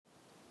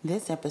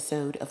This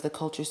episode of the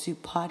Culture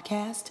Soup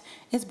podcast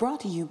is brought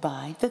to you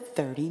by the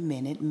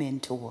 30-Minute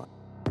Mentor.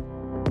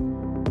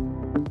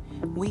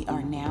 We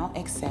are now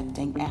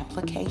accepting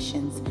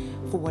applications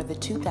for the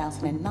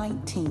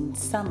 2019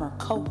 summer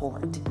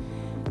cohort.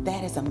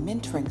 That is a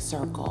mentoring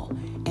circle,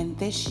 and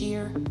this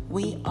year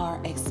we are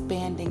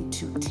expanding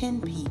to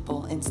 10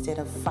 people instead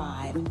of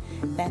 5.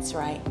 That's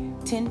right,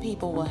 10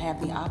 people will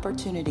have the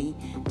opportunity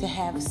to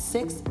have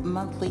 6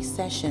 monthly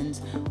sessions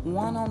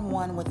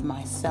one-on-one with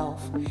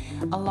myself,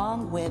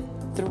 along with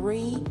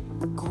 3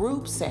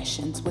 group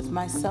sessions with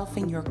myself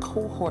and your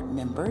cohort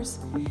members,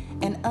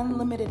 and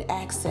unlimited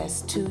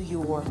access to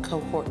your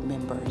cohort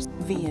members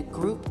via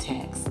group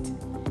text.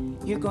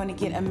 You're going to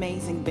get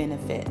amazing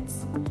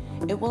benefits.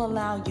 It will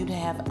allow you to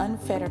have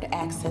unfettered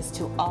access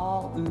to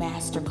all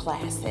master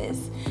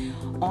classes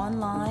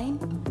online,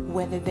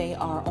 whether they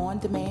are on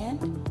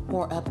demand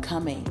or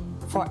upcoming,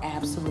 for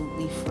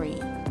absolutely free.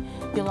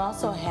 You'll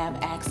also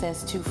have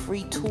access to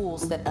free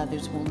tools that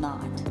others will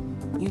not.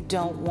 You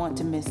don't want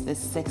to miss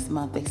this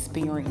 6-month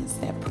experience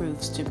that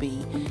proves to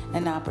be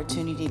an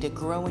opportunity to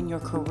grow in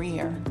your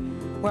career.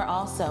 We're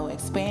also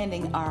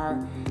expanding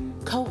our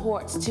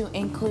cohorts to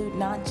include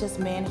not just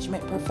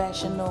management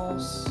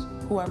professionals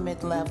who are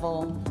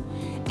mid-level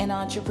and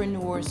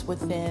entrepreneurs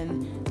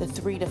within the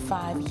 3 to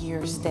 5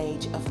 year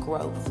stage of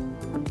growth,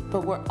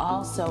 but we're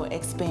also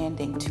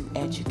expanding to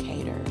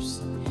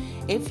educators.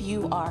 If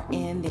you are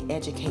in the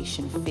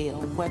education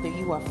field, whether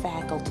you are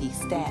faculty,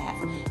 staff,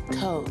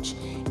 coach,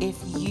 if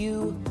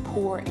you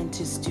pour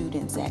into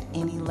students at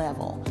any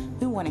level,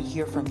 we want to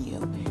hear from you,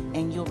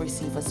 and you'll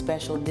receive a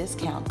special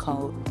discount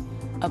code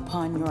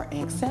upon your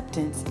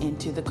acceptance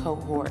into the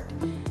cohort.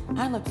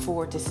 I look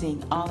forward to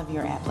seeing all of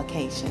your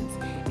applications,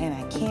 and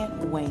I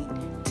can't wait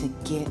to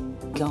get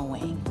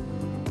going.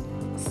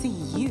 See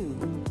you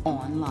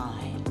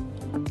online.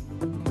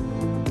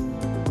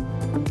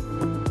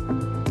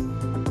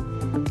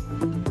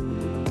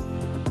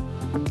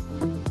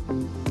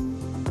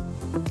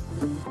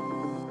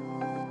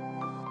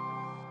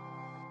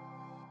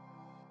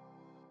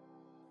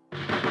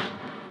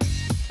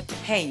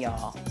 Hey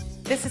y'all,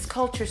 this is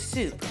Culture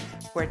Soup,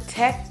 where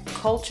tech,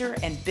 culture,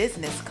 and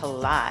business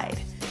collide.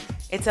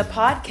 It's a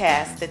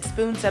podcast that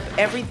spoons up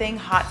everything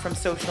hot from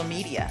social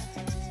media.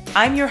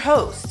 I'm your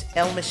host,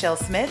 L. Michelle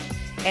Smith,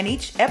 and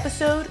each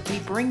episode we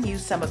bring you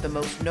some of the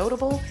most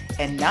notable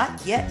and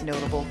not yet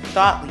notable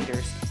thought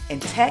leaders in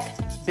tech,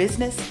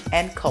 business,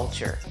 and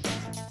culture.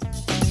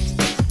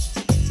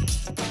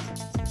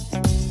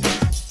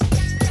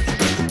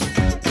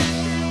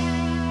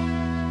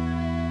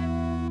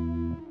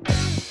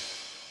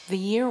 The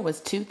year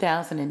was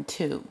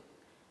 2002.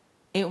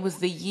 It was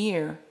the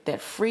year that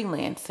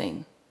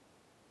freelancing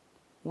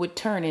would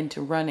turn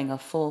into running a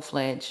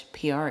full-fledged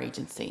PR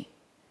agency.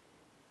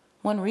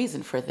 One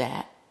reason for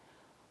that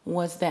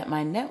was that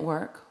my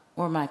network,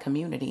 or my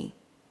community,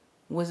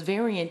 was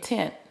very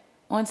intent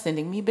on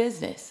sending me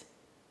business.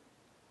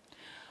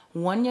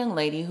 One young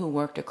lady who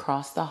worked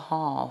across the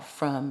hall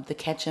from the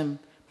Ketchum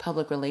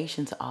public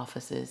relations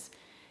offices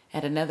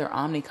at another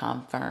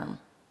Omnicom firm,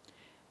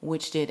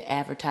 which did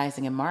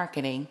advertising and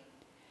marketing,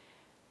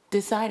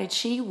 decided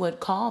she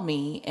would call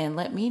me and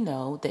let me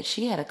know that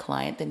she had a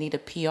client that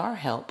needed PR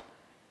help,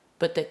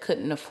 but that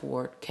couldn't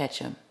afford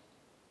Ketchum.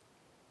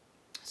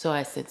 So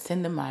I said,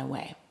 send them my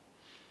way.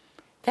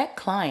 That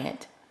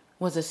client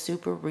was a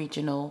super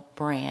regional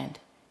brand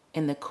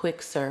in the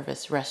quick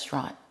service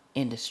restaurant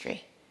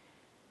industry.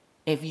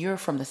 If you're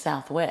from the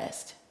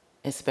Southwest,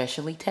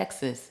 especially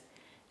Texas,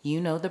 you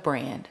know the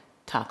brand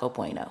Taco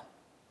Bueno.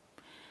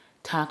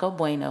 Taco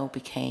Bueno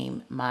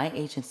became my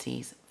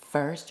agency's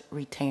first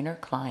retainer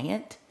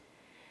client,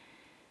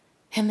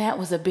 and that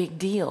was a big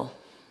deal.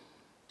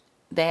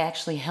 They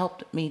actually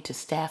helped me to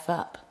staff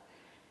up,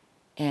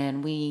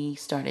 and we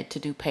started to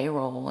do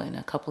payroll in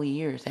a couple of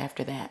years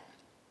after that.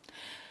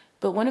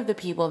 But one of the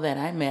people that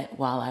I met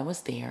while I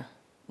was there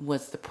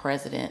was the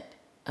president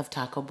of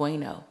Taco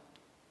Bueno.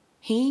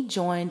 He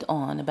joined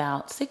on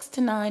about 6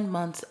 to 9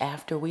 months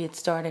after we had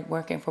started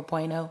working for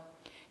Bueno.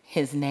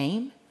 His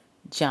name,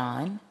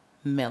 John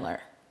Miller.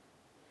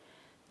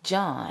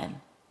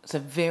 John was a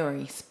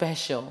very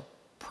special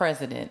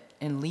president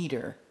and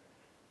leader,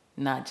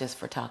 not just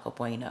for Taco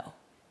Bueno.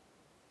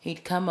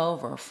 He'd come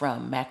over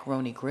from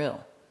Macaroni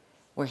Grill,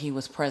 where he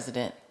was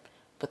president,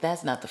 but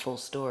that's not the full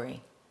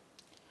story.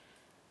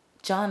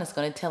 John is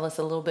going to tell us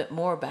a little bit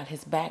more about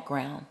his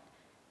background,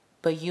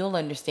 but you'll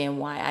understand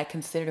why I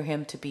consider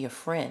him to be a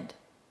friend.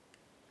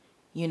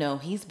 You know,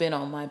 he's been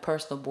on my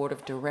personal board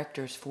of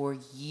directors for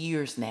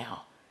years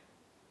now,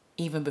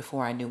 even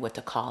before I knew what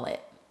to call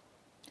it.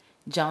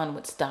 John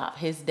would stop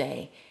his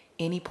day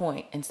any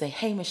point and say,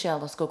 hey, Michelle,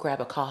 let's go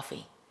grab a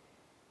coffee.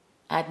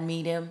 I'd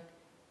meet him.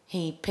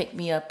 He'd pick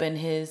me up in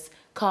his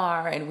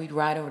car and we'd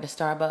ride over to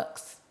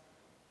Starbucks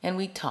and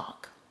we'd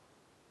talk.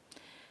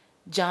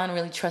 John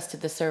really trusted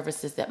the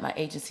services that my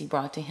agency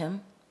brought to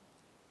him,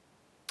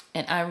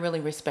 and I really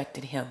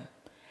respected him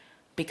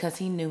because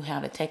he knew how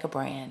to take a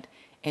brand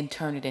and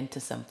turn it into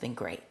something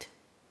great.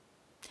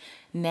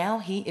 Now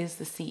he is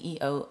the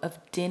CEO of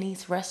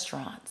Denny's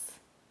Restaurants.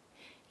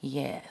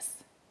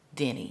 Yes,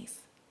 Denny's.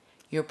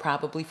 You're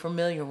probably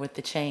familiar with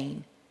the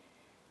chain.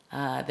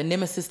 The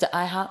nemesis to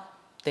IHOP.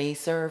 They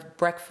serve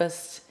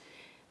breakfast.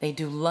 They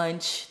do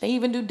lunch. They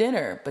even do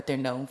dinner, but they're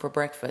known for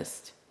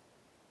breakfast.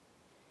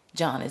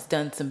 John has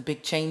done some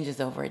big changes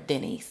over at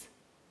Denny's.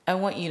 I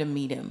want you to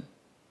meet him.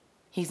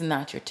 He's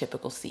not your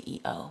typical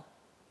CEO.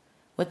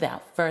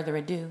 Without further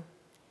ado,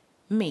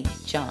 meet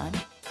John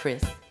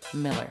Chris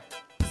Miller,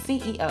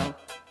 CEO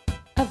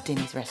of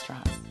Denny's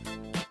Restaurants.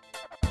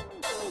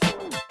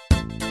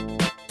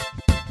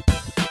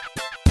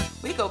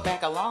 We go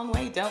back a long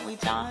way, don't we,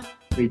 John?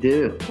 We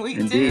do. We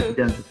Indeed. do. We've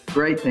done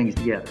great things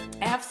together.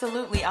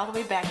 Absolutely. All the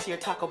way back to your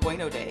Taco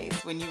Bueno days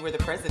when you were the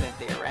president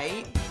there,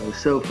 right? It was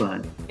so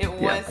fun. It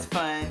was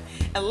fun.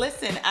 And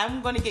listen,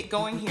 I'm going to get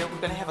going here.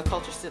 We're going to have a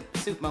culture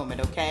soup moment,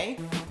 okay?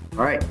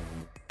 All right.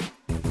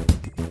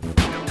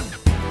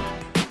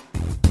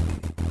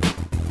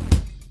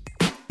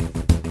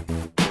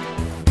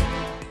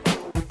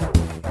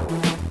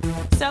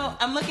 So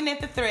I'm looking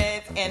at the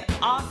threads, and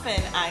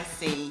often I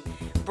see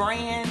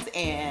brands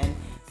and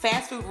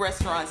fast food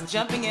restaurants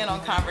jumping in on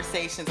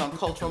conversations on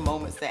cultural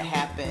moments that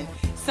happen.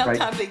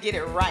 Sometimes they get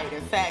it right.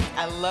 In fact,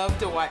 I love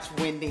to watch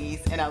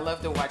Wendy's and I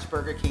love to watch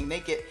Burger King. They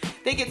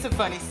get some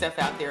funny stuff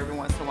out there every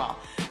once in a while.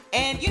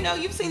 And you know,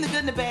 you've seen the good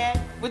and the bad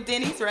with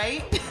Denny's,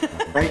 right?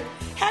 Right.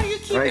 How do you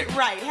keep it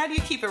right? How do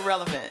you keep it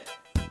relevant?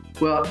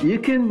 Well, you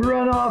can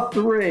run off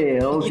the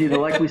rails. You know,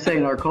 like we say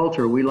in our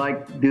culture, we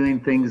like doing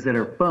things that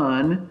are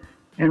fun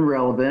and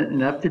relevant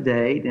and up to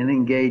date and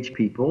engage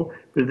people.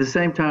 But at the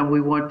same time,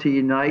 we want to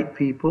unite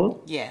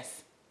people.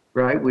 Yes.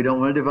 Right? We don't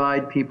want to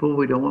divide people.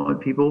 We don't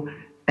want people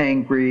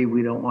angry.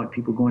 We don't want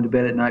people going to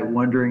bed at night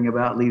wondering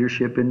about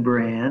leadership in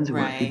brands. We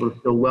want people to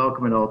feel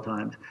welcome at all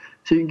times.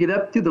 So you can get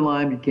up to the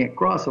line, you can't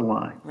cross a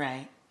line.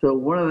 Right. So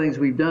one of the things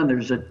we've done,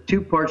 there's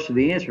two parts to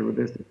the answer.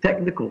 There's the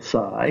technical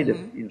side of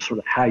sort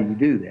of how you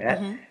do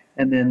that,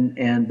 and then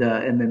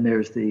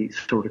there's the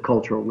sort of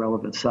cultural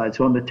relevance side.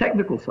 So on the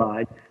technical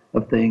side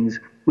of things,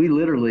 we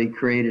literally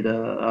created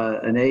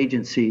an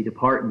agency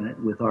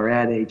department with our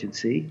ad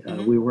agency.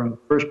 We were one of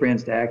the first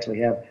brands to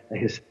actually have a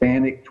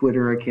Hispanic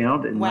Twitter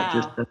account and not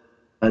just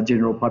a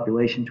general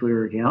population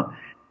Twitter account.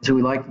 So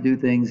we like to do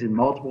things in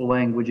multiple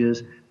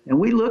languages, and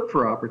we look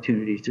for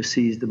opportunities to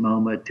seize the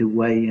moment, to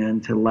weigh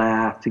in, to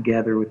laugh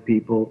together with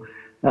people.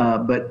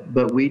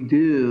 But we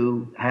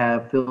do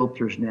have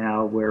filters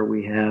now where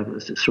we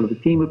have sort of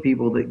a team of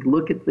people that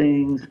look at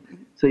things.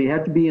 So you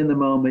have to be in the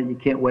moment. You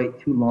can't wait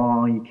too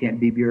long. You can't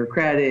be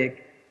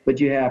bureaucratic,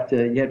 but you have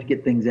to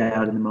get things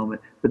out in the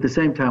moment. But at the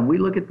same time, we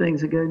look at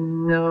things and go,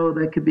 no,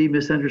 that could be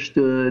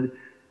misunderstood,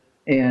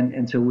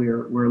 and so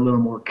we're a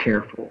little more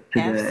careful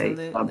today.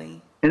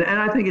 Absolutely. And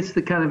I think it's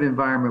the kind of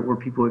environment where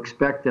people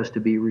expect us to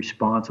be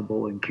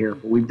responsible and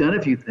careful. We've done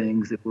a few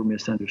things that were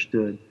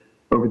misunderstood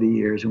over the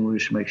years, and we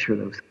should make sure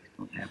those things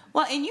don't happen.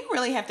 Well, and you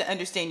really have to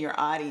understand your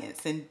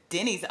audience, and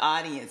Denny's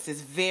audience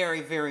is very,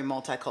 very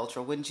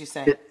multicultural, wouldn't you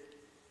say?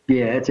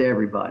 Yeah, it's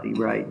everybody,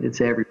 right? It's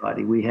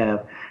everybody. We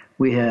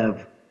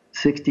have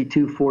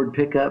 62 Ford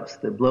pickups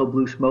that blow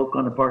blue smoke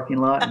on the parking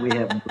lot, and we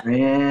have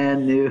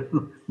brand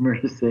new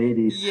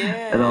Mercedes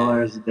at all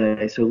hours a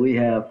day. So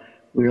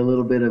we're a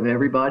little bit of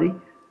everybody.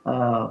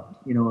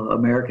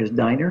 America's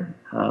diner.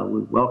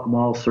 We welcome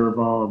all, serve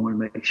all, and want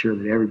to make sure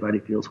that everybody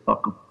feels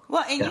welcome.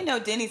 Well, and you know,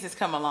 Denny's has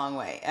come a long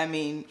way. I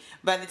mean,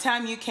 by the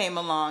time you came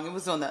along, it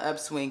was on the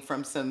upswing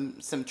from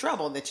some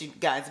trouble that you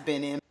guys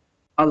been in.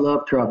 I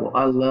love trouble.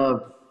 I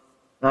love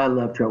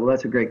trouble.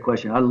 That's a great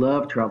question. I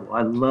love trouble.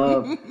 I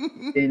love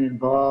being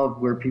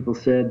involved where people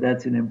said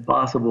that's an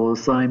impossible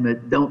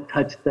assignment. Don't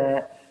touch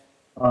that.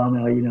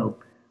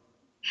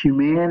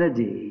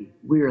 Humanity,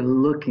 we are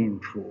looking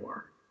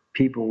for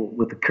people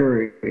with the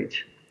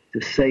courage to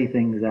say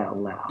things out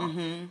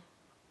loud.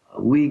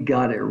 We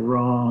got it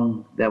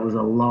wrong. That was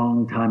a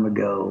long time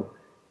ago,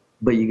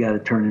 but you got to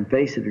turn and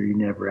face it or you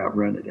never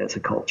outrun it as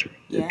a culture.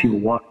 People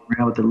walk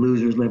around with the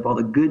losers lip, all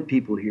the good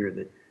people here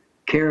that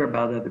care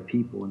about other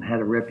people and had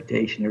a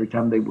reputation every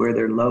time they wear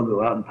their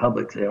logo out in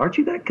public, say, aren't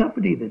you that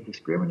company that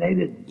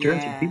discriminated and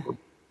turns some people?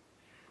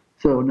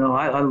 So, no,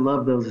 I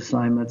love those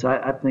assignments.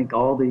 I think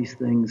all these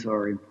things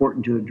are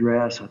important to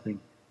address. I think,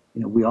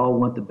 we all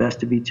want the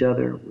best of each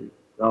other. We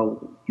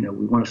all, we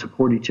want to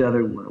support each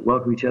other. We want to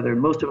welcome each other.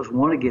 And most of us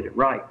want to get it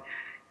right.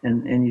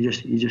 And you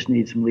just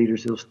need some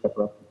leaders that'll step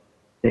up and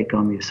take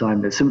on the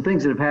assignment. Some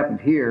things that have happened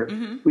here,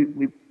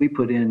 we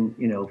put in,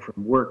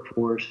 from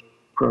workforce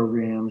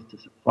programs to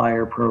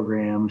supplier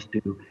programs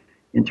to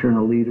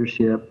internal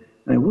leadership.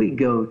 I mean, we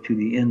go to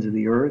the ends of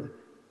the earth,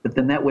 but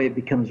then that way it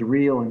becomes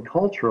real and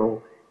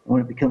cultural. And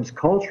when it becomes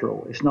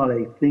cultural, it's not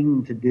a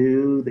thing to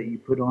do that you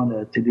put on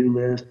a to-do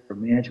list or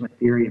management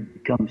theory. It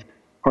becomes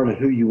part of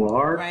who you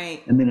are,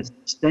 and then it's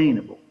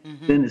sustainable.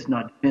 Then it's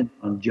not dependent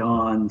on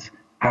John's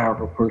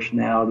powerful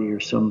personality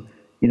or some,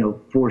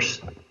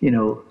 force,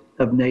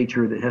 of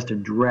nature that has to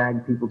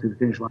drag people to the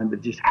finish line, but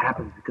it just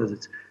happens because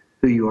it's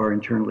who you are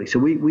internally. So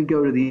we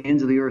go to the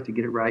ends of the earth to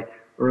get it right.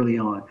 early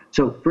on.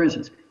 So, for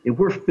instance, if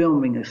we're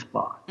filming a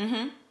spot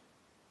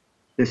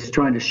that's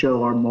trying to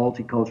show our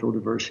multicultural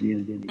diversity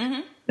in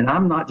Denny's, and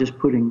I'm not just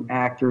putting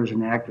actors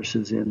and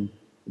actresses in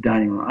the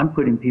dining room, I'm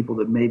putting people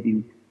that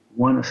maybe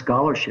won a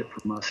scholarship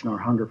from us in our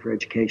Hunger for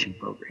Education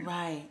program.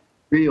 Right.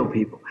 Real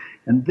people.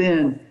 And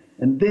then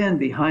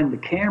behind the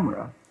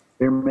camera,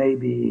 there may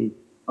be,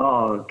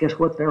 guess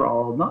what? They're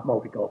all not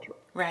multicultural.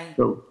 Right.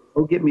 So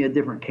go get me a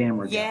different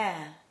camera guy.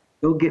 Yeah.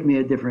 Go get me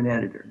a different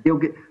editor.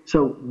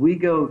 So we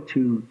go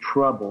to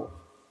trouble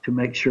to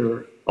make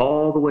sure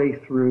all the way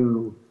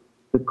through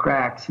the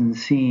cracks and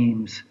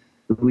seams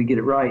that we get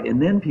it right.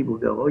 And then people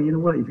go, oh, you know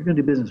what? If you're going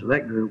to do business with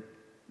that group,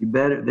 you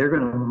better. They're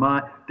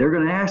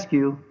going to ask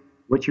you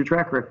what your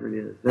track record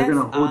is. They're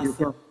going to hold your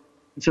account.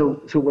 So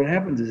what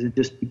happens is it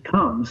just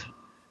becomes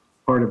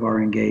part of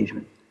our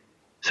engagement.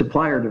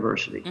 Supplier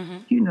diversity.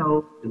 You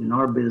know, in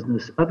our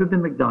business, other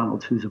than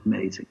McDonald's, who's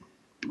amazing,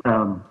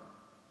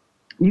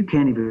 you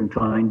can't even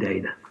find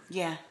data.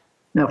 Yeah.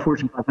 Now,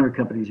 Fortune 500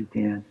 companies, you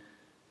can.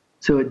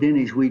 So at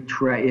Denny's, we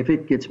try. If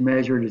it gets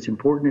measured, it's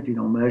important. If you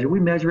don't measure,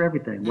 we measure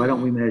everything. Why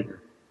don't we measure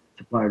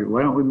supplier?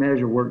 Why don't we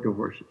measure work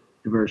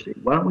diversity?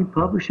 Why don't we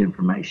publish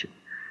information?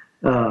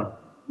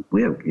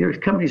 There's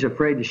companies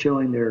afraid of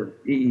showing their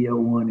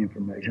EEO1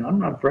 information. I'm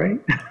not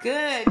afraid.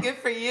 Good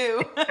for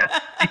you.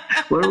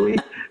 What are we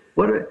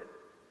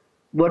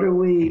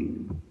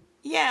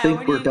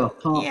think we're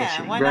accomplishing?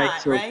 Yeah, why right?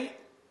 not, So, right?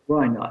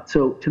 Why not?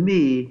 So to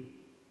me,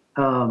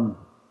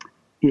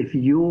 if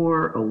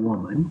you're a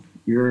woman,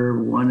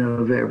 you're one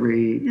of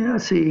every,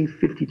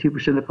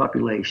 52% of the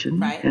population.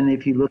 Right. And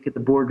if you look at the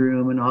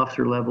boardroom and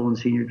officer level and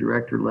senior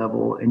director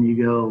level, and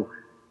you go,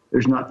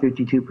 there's not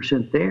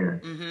 52%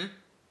 there.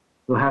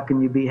 So how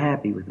can you be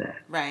happy with that?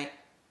 Right.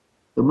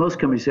 So most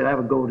companies say, I have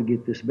a goal to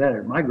get this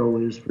better. My goal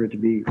is for it to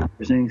be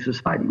representing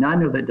society. Now, I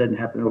know that doesn't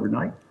happen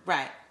overnight.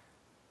 Right.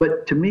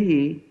 But to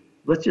me,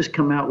 let's just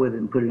come out with it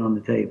and put it on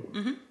the table.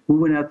 We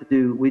went out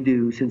we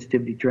do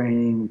sensitivity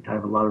training. We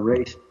have a lot of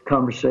race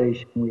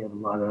conversation. We have a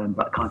lot of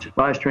unconscious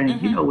bias training.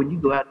 You know, when you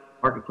go out to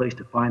the marketplace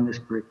to find this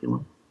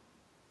curriculum,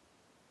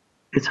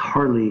 it's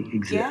hardly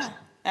exists. Yeah,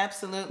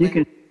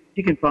 absolutely.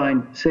 You can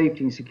find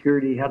safety and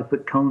security, how to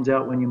put cones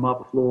out when you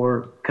mop a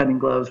floor, cutting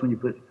gloves when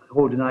you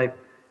hold a knife,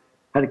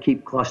 how to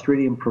keep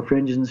Clostridium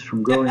perfringens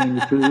from growing in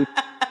the food.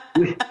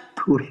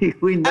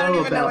 We know I don't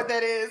even about, know what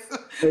that is,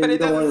 but it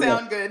doesn't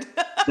sound good.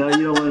 No,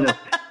 you don't want to know.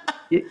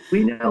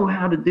 We know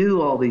how to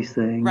do all these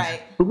things,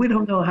 right, but we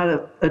don't know how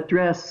to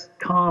address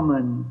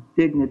common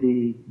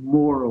dignity,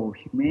 moral,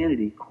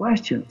 humanity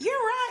questions. You're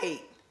right.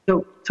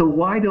 So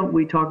why don't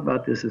we talk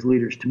about this as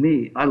leaders? To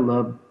me, I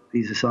love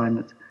these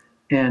assignments,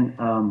 and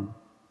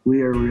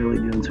we are really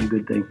doing some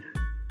good things.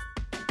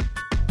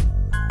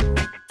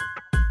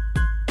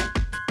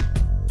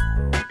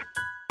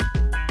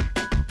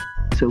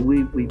 So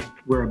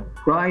we're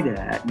right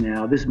at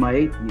now, this is my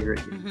 8th year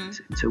at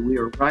Denny's, and so we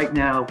are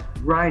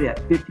right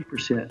at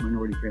 50%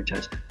 minority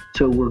franchise.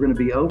 So we're going to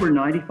be over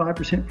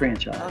 95%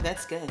 franchise. Oh,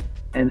 that's good.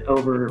 And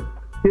over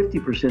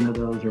 50% of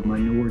those are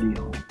minority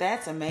owned.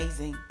 That's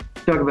amazing.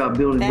 Talk about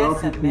building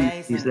That's wealthy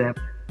communities that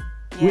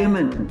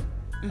women,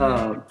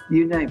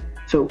 you name it.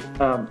 So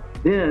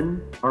then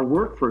our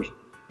workforce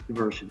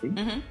diversity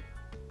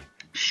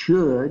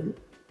should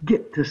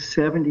get to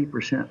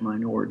 70%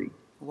 minority.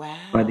 Wow.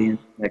 By the end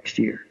of next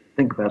year.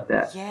 Think about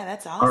that. Yeah,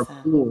 that's awesome.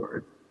 Our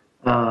board.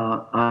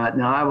 Now,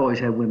 I've always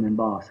had women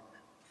bosses.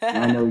 And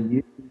I know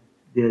you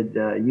did.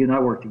 You and I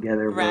worked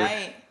together.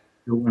 Right.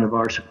 You're one of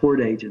our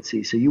support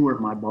agencies, so you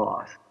weren't my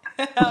boss.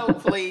 Oh,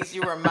 please,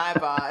 you were my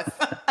boss.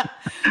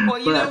 Well,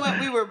 you know what?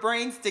 We were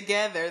brains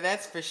together,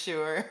 that's for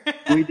sure.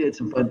 We did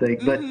some fun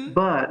things.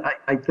 But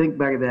I think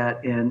back at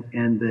that and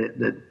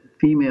the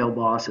female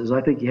bosses, I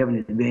think you have an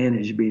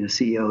advantage being a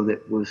CEO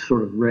that was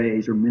sort of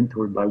raised or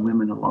mentored by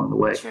women along the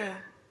way. True.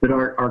 But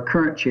our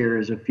current chair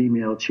is a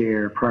female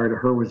chair. Prior to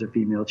her was a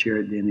female chair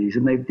at Denny's.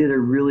 And they did a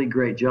really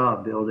great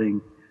job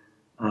building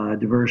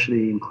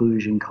diversity,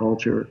 inclusion,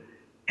 culture,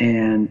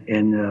 and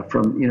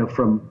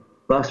from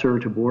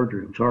busser to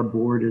boardrooms. Our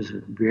board is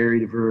very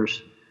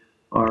diverse,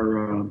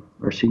 our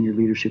senior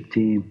leadership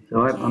team.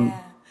 So I'm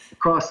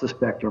across the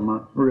spectrum.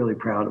 I'm really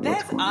proud of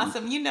what's going on. That's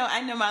awesome.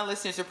 I know my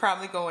listeners are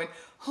probably going,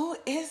 who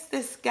is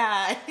this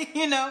guy?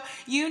 You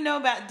know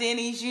about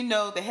Denny's, you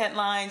know the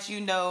headlines,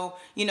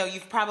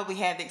 you've probably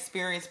had the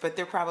experience, but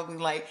they're probably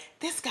like,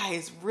 this guy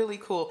is really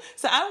cool.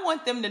 So I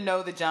want them to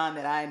know the John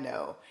that I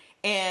know.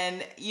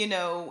 And,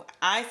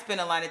 I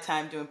spent a lot of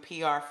time doing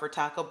PR for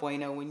Taco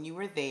Bueno when you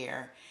were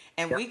there,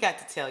 and we got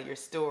to tell your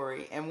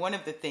story. And one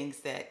of the things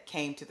that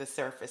came to the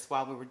surface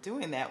while we were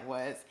doing that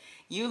was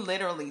you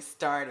literally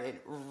started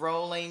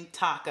rolling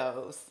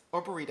tacos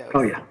or burritos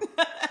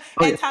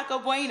at Taco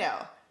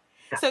Bueno.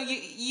 So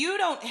you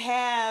don't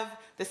have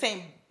the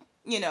same,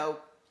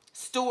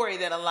 story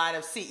that a lot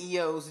of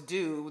CEOs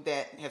do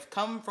that have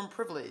come from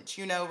privilege,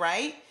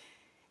 right?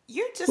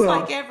 You're just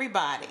like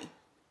everybody.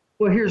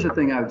 Well, here's the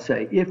thing I would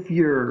say. If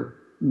you're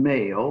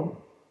male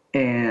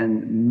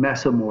and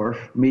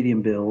mesomorph,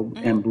 medium build,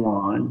 and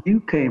blonde,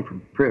 you came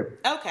from privilege.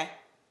 Okay.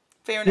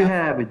 Fair You enough.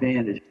 have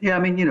advantage. Yeah, I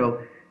mean,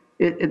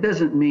 it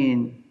doesn't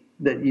mean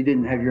that you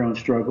didn't have your own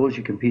struggles.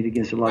 You compete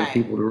against a lot of Right.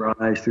 people to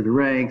rise through the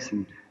ranks,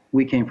 and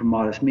we came from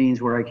modest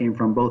means where I came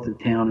from, both the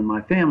town and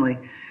my family,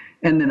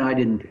 and then I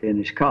didn't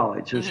finish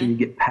college. So you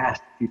get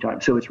past a few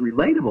times. So it's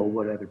relatable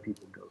what other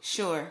people go through.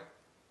 Sure.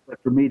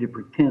 But for me to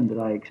pretend that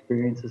I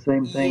experienced the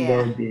same thing, that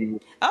Yeah. would be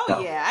Oh,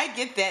 tough. yeah. I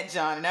get that,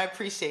 John, and I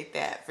appreciate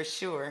that for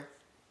sure.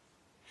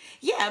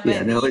 Yeah, Yeah,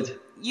 but no, it's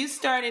you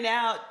started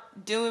out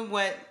doing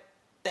what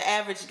the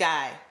average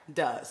guy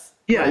does,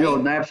 yeah, right? no,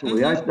 and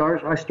absolutely.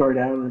 I started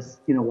out as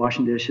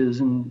washing dishes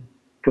and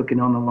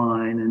cooking on the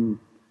line and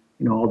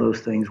all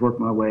those things. Worked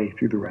my way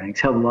through the ranks.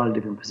 Held a lot of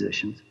different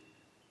positions.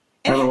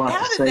 I And have a lot to how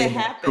does say that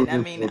about happen? I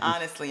career mean, building.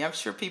 honestly, I'm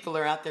sure people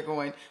are out there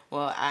going,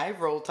 well, I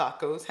roll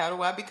tacos. How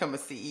do I become a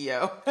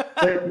CEO?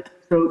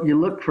 So you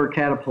look for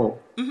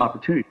catapult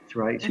opportunities,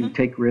 right? So you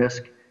take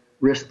risks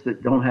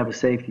that don't have a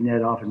safety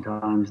net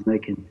oftentimes, and they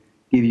can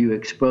give you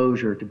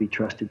exposure to be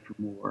trusted for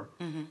more.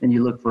 And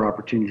you look for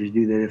opportunities to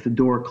do that. If the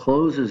door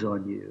closes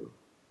on you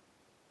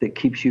that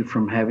keeps you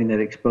from having that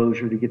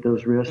exposure to get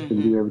those risks,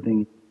 then do everything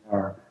you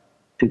are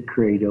to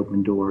create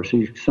open doors.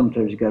 So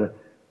sometimes you got to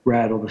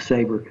rattle the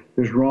saber.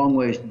 There's wrong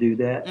ways to do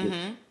that.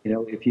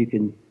 If you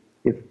can,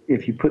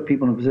 if you put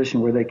people in a position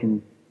where they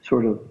can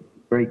sort of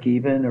break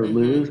even or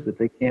lose, but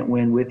they can't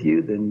win with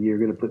you, then you're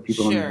going to put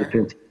people on the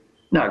defense.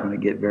 Not going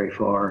to get very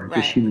far. Right.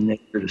 Just human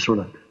nature to sort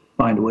of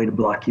find a way to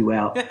block you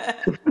out.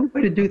 So find a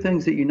way to do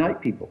things that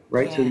unite people,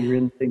 right? Yeah. So you're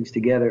in things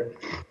together.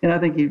 And I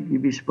think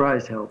you'd be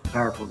surprised how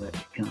powerful that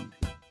becomes.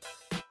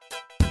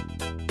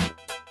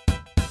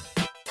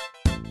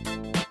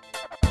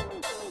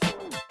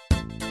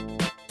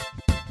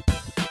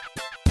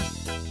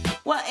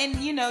 Well, and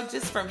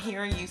just from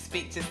hearing you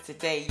speak just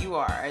today, you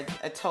are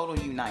a total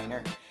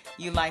uniter.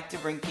 You like to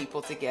bring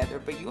people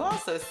together, but you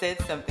also said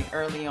something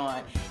early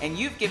on, and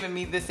you've given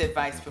me this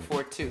advice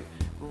before too.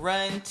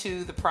 Run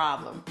to the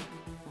problem.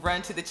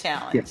 Run to the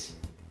challenge. Yes.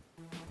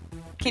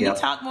 Can you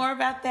talk more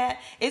about that?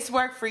 It's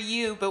worked for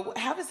you, but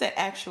how does that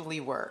actually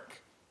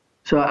work?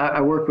 So I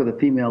work with a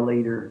female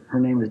leader. Her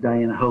name is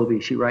Diana Hovey.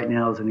 She right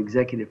now is an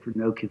executive for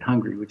No Kid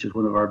Hungry, which is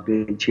one of our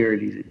big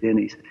charities at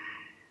Denny's.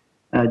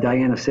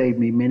 Diana saved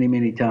me many,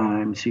 many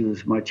times. She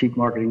was my chief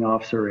marketing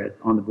officer at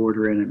On the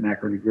Border and at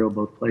Macaroni Grill,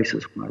 both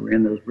places, when I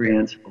ran those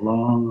brands a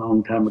long,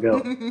 long time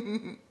ago.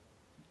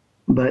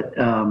 But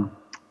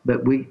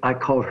I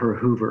called her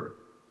Hoover.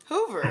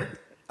 Hoover?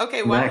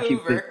 Okay, why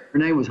Hoover? Her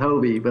name was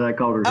Hovey, but I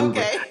called her Hoover.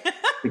 Okay.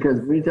 Because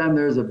anytime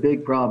there was a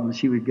big problem,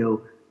 she would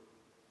go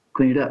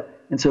clean it up.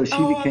 And so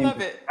she became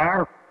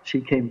powerful. She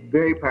became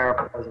very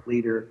powerful as a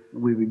leader.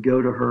 And we would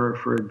go to her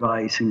for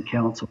advice and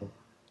counsel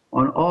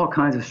on all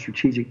kinds of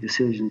strategic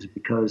decisions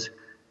because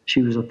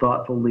she was a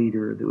thoughtful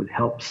leader that would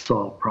help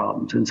solve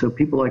problems. And so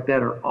people like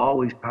that are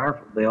always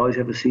powerful. They always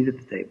have a seat at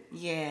the table.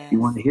 Yes. You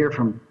want to hear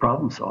from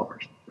problem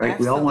solvers, right?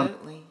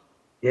 Absolutely.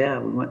 We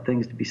want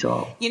things to be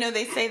solved.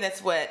 They say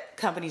that's what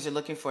companies are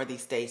looking for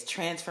these days.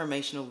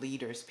 Transformational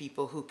leaders,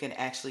 people who can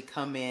actually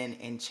come in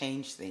and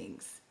change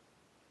things.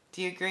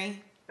 Do you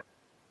agree?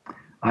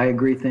 I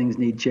agree things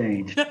need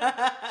change.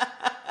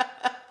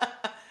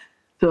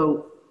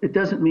 So it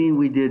doesn't mean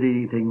we did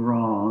anything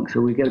wrong.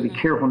 So we got to be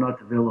careful not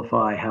to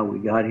vilify how we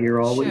got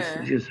here always.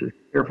 Sure. Just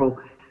careful.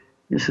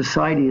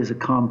 Society is a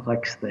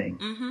complex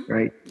thing,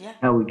 right? Yeah.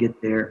 How we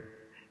get there.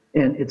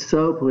 And it's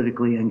so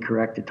politically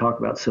incorrect to talk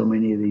about so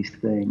many of these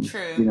things.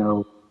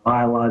 True.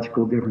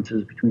 Biological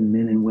differences between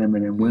men and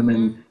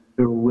women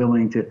who are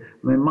willing to.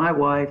 I mean, my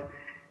wife,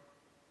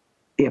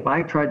 if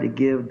I tried to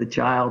give the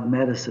child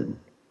medicine,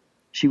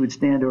 she would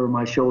stand over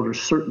my shoulder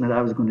certain that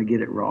I was going to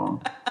get it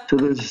wrong. So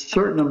there's a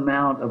certain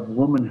amount of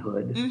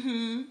womanhood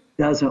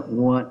doesn't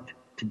want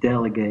to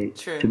delegate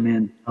to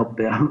men, help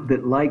them,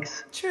 that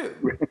likes. True.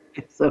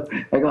 So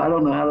I go, I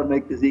don't know how to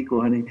make this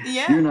equal, honey.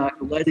 Yeah. You're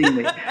not letting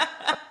me.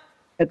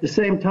 At the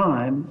same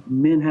time,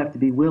 men have to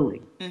be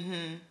willing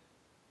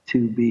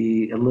to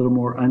be a little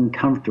more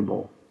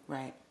uncomfortable.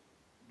 Right.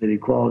 That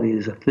equality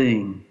is a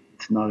thing.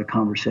 It's not a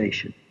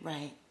conversation.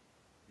 Right.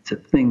 It's a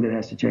thing that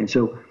has to change.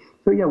 So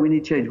yeah, we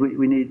need change.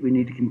 We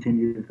need to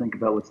continue to think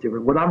about what's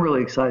different. What I'm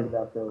really excited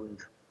about, though,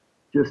 is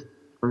just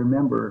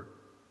remember,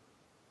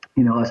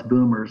 us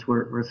boomers,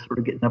 we're sort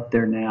of getting up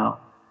there now.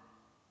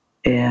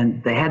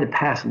 And they had to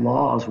pass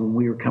laws when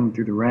we were coming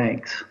through the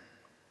ranks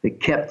that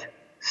kept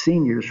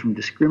seniors from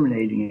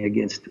discriminating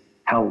against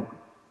how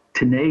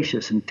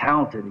tenacious and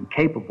talented and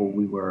capable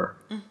we were.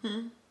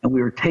 And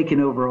we were taking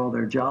over all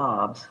their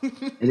jobs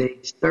at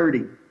age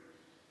 30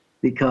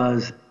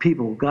 because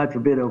people, God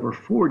forbid, over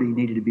 40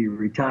 needed to be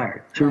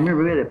retired. So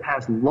remember, we had to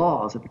pass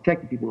laws that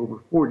protected people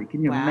over 40.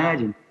 Can you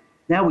imagine?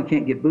 Now we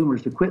can't get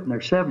boomers to quit in their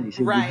 70s.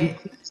 So would you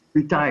please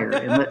retire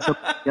and let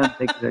somebody young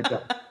take their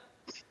job?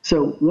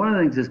 So one of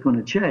the things that's going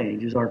to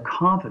change is our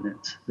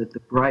confidence that the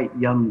bright,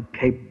 young,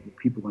 capable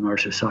people in our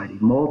society,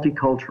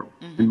 multicultural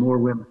and more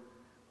women,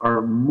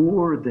 are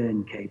more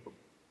than capable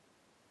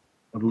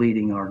of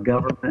leading our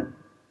government,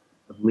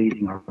 of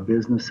leading our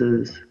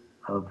businesses,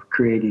 of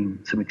creating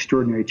some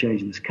extraordinary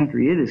change in this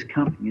country. It is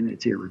coming and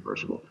it's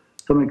irreversible.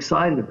 So So I'm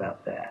excited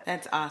about that.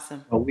 That's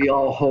awesome. But we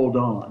all hold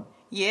on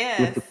Yes.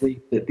 with the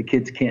belief that the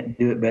kids can't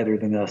do it better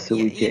than us, so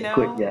we can't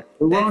quit yet.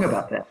 We're wrong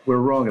about that. We're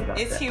wrong about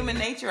that. It's human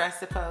nature, I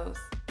suppose.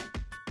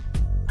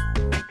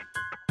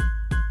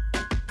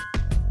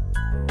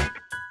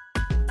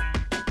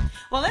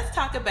 Well, let's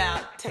talk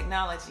about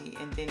technology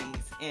in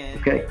Denny's and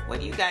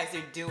what you guys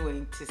are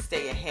doing to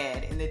stay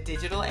ahead in the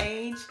digital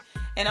age.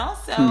 And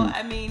also,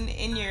 I mean,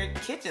 in your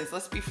kitchens,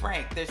 let's be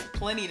frank, there's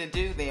plenty to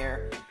do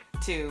there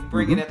to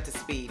bring it up to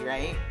speed,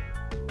 right?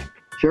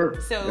 Sure.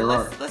 So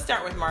let's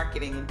start with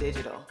marketing and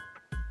digital.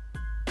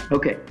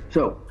 Okay,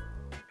 so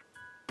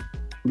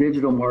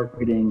digital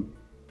marketing,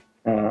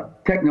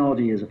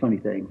 technology is a funny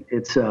thing.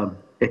 It's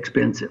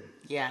expensive.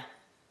 Yeah.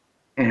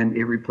 And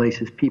it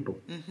replaces people.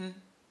 Mm-hmm.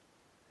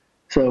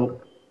 So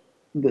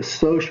the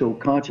social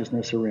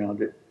consciousness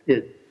around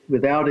it,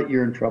 without it,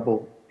 you're in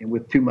trouble, and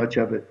with too much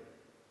of it,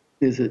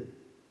 does it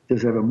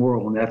have a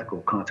moral and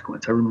ethical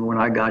consequence? I remember when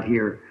I got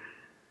here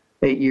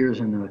 8 years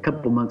and a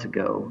couple months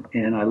ago,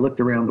 and I looked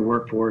around the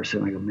workforce,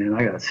 and I go, man,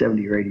 I got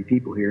 70 or 80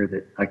 people here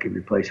that I could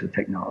replace with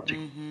technology.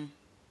 Mm-hmm.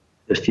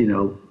 Just,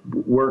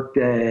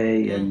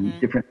 Workday and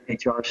different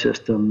HR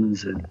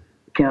systems and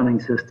accounting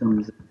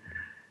systems.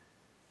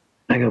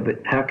 I go,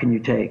 but how can you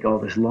take all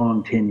this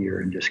long tenure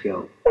and just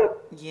go,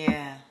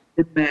 yeah,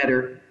 it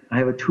matter. I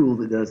have a tool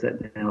that does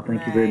that now.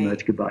 Thank you very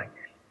much. Goodbye.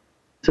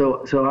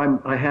 So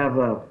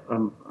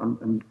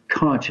I'm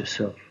conscious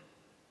of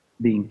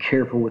being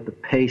careful with the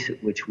pace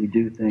at which we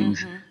do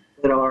things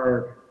that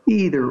are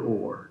either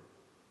or.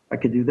 I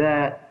could do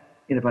that,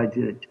 and if I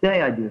did it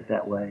today, I'd do it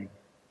that way.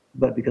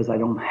 But because I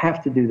don't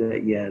have to do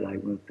that yet, I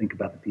want to think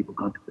about the people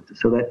consequences.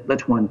 So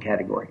that's one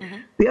category.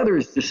 The other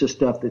is just the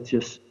stuff that's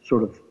just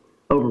sort of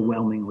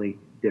overwhelmingly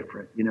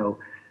different.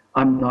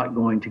 I'm not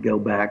going to go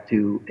back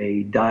to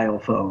a dial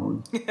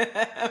phone.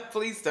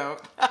 Please don't.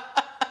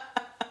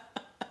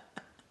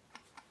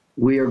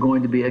 We are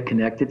going to be a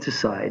connected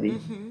society,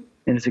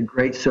 and it's a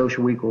great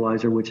social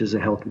equalizer, which is a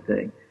healthy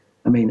thing.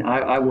 I mean,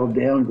 I will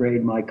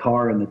downgrade my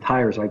car and the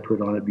tires I put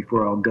on it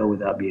before I'll go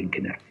without being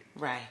connected.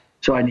 Right.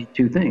 So I need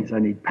two things. I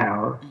need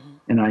power,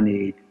 and I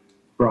need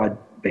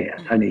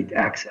broadband. I need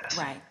access.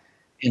 Right.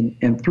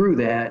 And through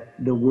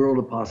that, the world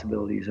of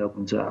possibilities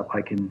opens up.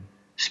 I can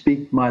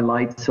speak my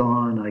lights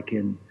on. I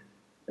can,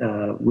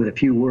 with a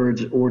few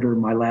words, order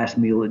my last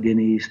meal at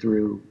Denny's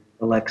through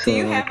Alexa. Do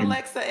you have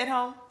Alexa at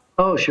home?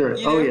 Oh, sure.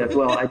 Yes.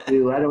 Well, I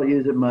do. I don't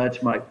use it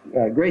much. My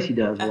Gracie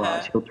does a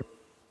lot. She'll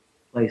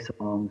play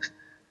songs,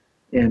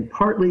 and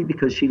partly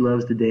because she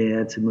loves to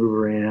dance and move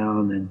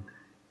around,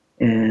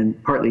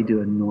 and partly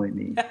to annoy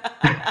me.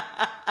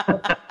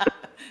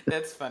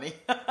 That's funny.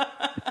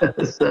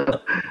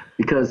 So,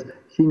 because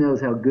she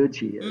knows how good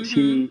she is.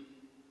 She's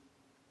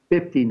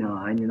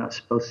 59. You're not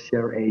supposed to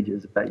share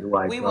ages about your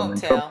wife. We won't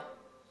tell.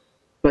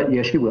 But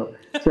yeah, she will.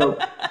 So,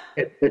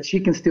 but she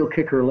can still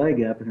kick her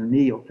leg up, and her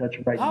knee will touch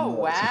right in the nose.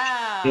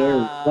 Wow.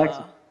 Very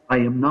flexible. I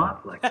am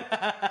not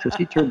flexible. So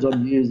she turns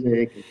on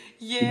music. And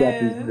she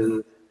got these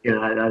moves. I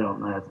don't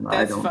know.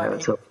 I don't have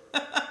it. So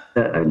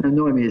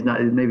annoy me is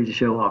not. Maybe to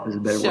show off is a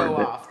better word. Show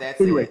off.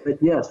 That's anyway, it. But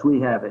yes, we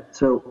have it.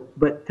 So,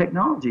 but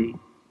technology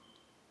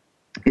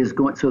is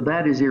going. So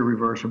that is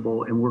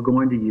irreversible, and we're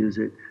going to use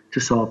it to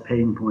solve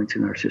pain points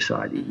in our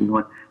society. We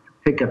want to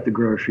pick up the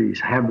groceries,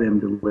 have them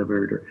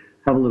delivered, or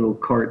have a little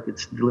cart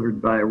that's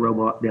delivered by a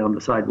robot down the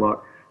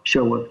sidewalk,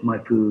 show up my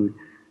food.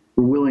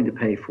 We're willing to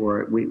pay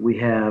for it. We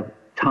have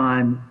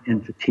time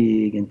and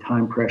fatigue and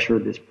time pressure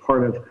that's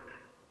part of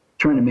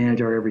trying to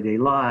manage our everyday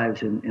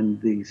lives, and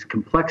these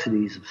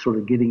complexities of sort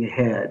of getting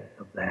ahead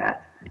of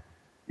that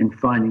and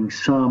finding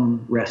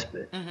some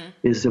respite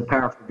is a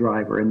powerful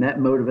driver. And that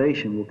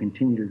motivation will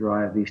continue to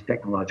drive these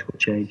technological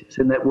changes,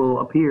 and that will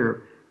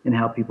appear in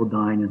how people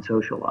dine and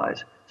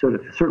socialize. So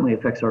it certainly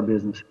affects our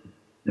business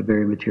in a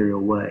very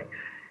material way.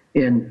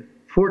 And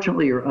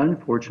fortunately or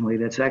unfortunately,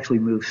 that's actually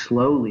moved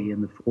slowly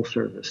in the full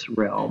service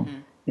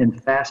realm.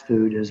 And fast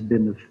food has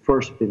been the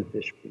first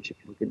beneficiaries. If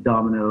you look at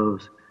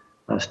Domino's,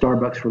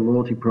 Starbucks for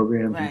loyalty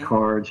programs and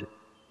cards,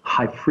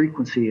 high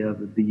frequency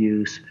of the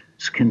use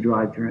can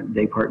drive different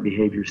day part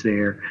behaviors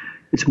there.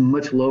 It's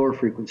much lower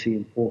frequency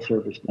in full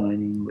service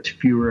dining, much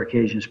fewer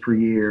occasions per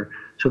year.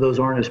 So those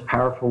aren't as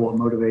powerful a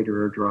motivator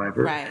or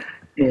driver. Right.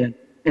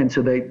 And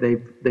so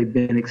they've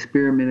been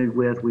experimented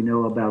with. We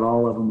know about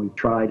all of them. We've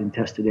tried and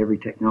tested every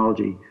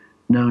technology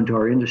known to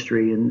our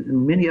industry,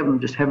 and many of them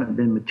just haven't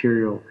been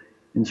material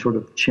in sort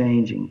of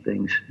changing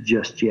things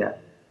just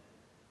yet.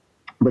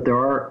 But there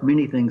are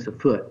many things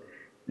afoot,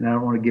 and I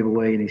don't want to give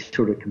away any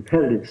sort of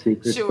competitive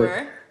secrets.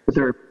 Sure. But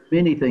there are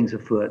many things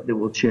afoot that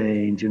will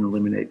change and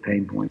eliminate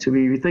pain points. I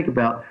mean, if you think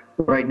about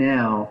right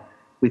now,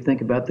 we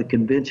think about the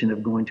convention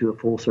of going to a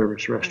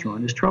full-service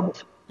restaurant is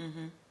troublesome.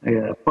 I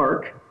got to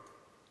park.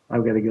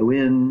 I've got to go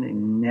in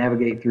and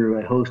navigate through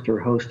a host or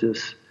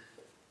hostess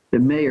that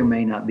may or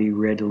may not be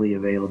readily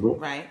available.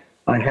 Right.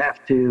 I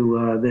have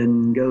to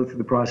then go through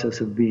the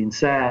process of being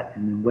sat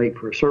and then wait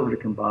for a server to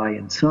come by,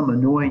 and some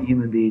annoying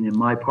human being in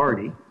my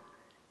party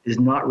is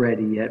not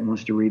ready yet and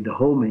wants to read the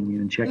whole menu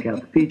and check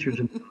out the features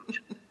and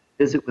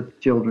visit with the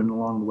children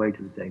along the way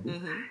to the table.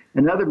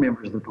 And other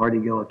members of the party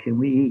go, can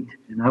we eat?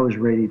 And I was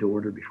ready to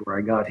order before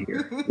I got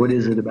here. What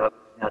is it about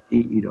how to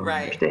eat you don't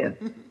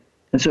understand?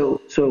 And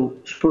so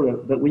sort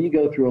of, but when you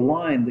go through a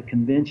line, the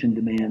convention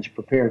demands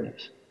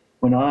preparedness.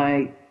 When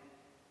I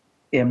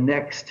am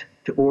next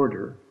to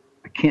order,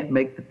 I can't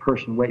make the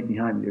person wait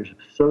behind me. There's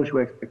a social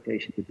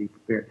expectation to be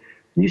prepared.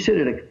 When you sit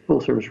at a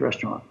full-service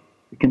restaurant,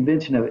 the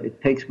convention of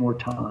it takes more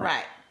time.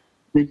 Right.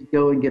 Then you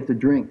go and get the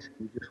drinks.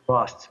 You just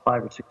lost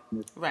 5 or 6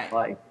 minutes of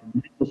life. And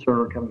then the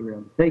server comes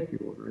around to take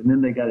your order, and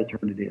then they got to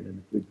turn it in, and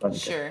the food finally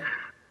comes.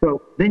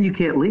 So then you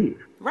can't leave.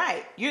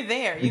 Right. You're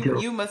there.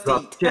 You must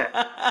eat.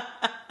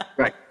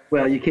 Right.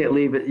 Well, you can't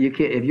leave it. You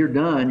can't. If you're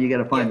done, you got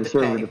to find the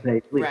server to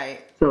pay. Right.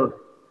 So,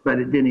 but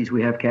at Denny's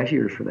we have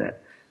cashiers for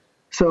that.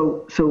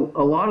 So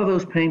a lot of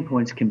those pain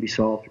points can be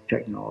solved through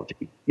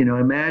technology.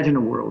 Imagine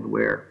a world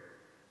where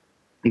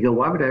you go,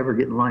 why would I ever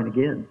get in line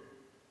again?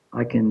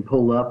 I can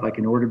pull up, I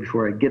can order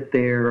before I get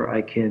there,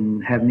 I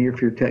can have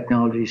near-field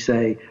technology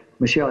say,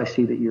 Michelle, I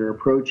see that you're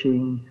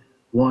approaching.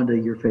 Wanda,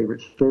 your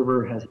favorite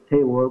server, has a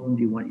table open.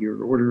 Do you want your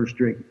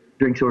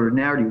drinks ordered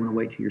now, or do you want to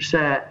wait till you're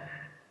sat?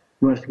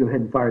 You want us to go ahead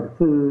and fire the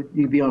food?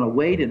 You'd be on a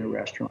wait in a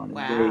restaurant and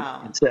wait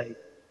and say,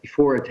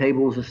 before a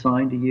table is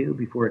assigned to you,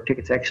 before a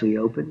ticket's actually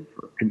open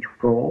for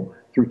control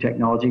through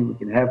technology, we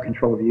can have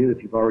control of you.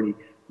 If you've already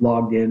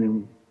logged in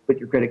and put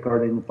your credit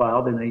card in the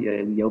file, then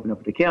you open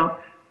up an account.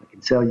 I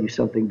can sell you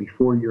something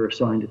before you're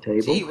assigned a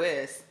table. Gee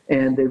whiz.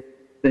 And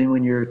then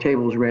when your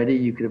table is ready,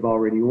 you could have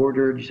already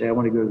ordered. You say, I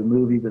want to go to the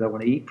movie, but I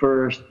want to eat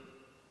first.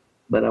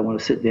 But I want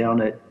to sit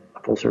down at a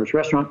full-service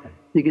restaurant.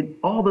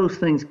 All those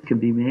things can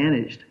be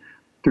managed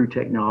through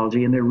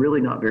technology, and they're really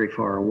not very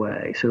far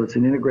away. So it's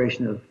an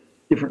integration of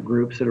different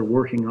groups that are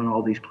working on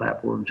all these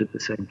platforms at the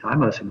same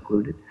time, us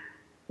included.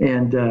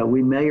 And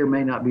we may or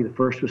may not be the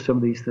first with some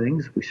of these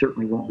things. We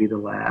certainly won't be the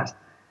last.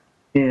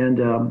 And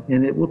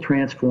it will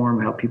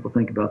transform how people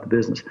think about the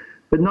business.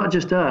 But not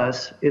just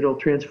us, it'll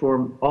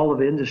transform all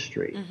of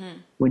industry.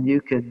 When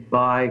you could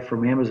buy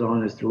from Amazon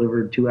and it's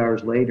delivered 2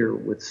 hours later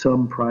with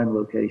some Prime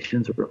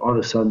locations or on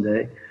a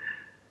Sunday,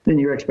 then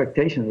your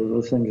expectation is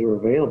those things are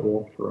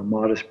available for a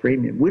modest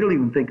premium. We don't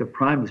even think of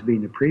Prime as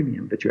being a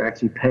premium, but you're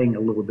actually paying a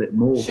little bit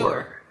more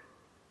for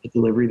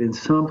delivery than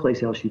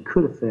someplace else you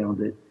could have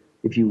found it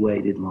if you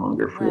waited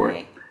longer for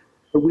it.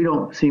 But we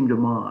don't seem to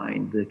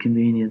mind. The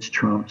convenience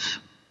trumps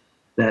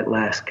that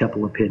last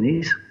couple of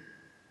pennies.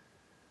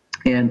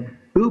 And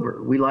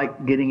Uber, we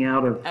like getting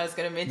out of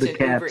the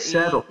cab Uber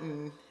settle.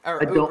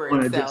 I don't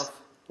want to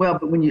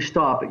but when you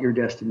stop at your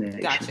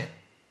destination. Gotcha.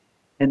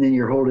 And then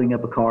you're holding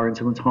up a car and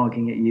someone's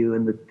honking at you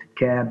and the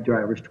cab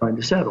driver's trying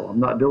to settle.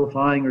 I'm not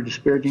vilifying or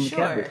disparaging the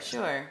cab driver.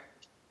 Sure.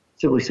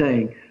 Simply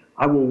saying,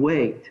 I will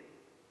wait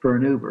for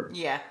an Uber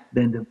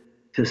than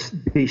to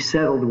be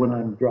settled when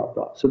I'm dropped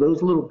off. So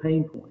those little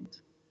pain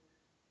points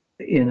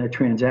in a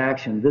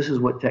transaction, this is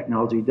what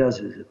technology does,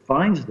 is it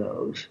finds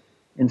those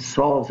and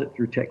solves it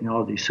through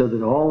technology so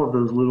that all of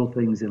those little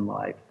things in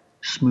life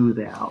smooth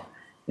out.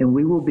 And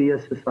we will be a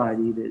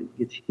society that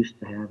gets used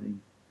to having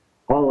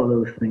all of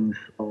those things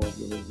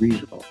solved or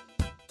resolved.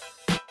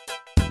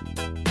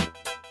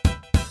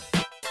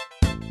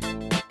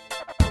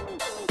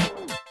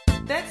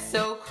 That's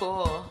so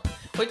cool.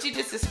 What you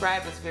just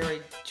described was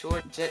very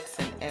George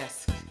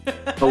Jetson-esque.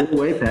 Oh,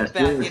 way past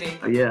this.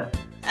 Yeah.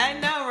 I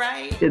know,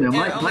 right?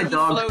 My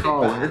dog's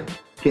collar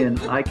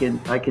I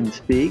can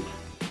speak.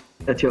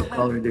 That's your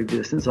collar into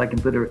existence. I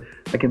can put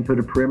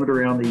a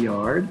perimeter around the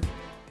yard.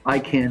 I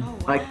can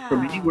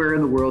from anywhere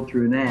in the world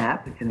through an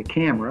app and a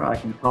camera, I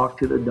can talk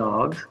to the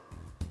dogs.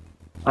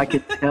 I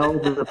can tell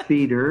the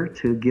feeder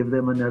to give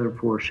them another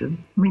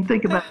portion. I mean,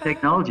 think about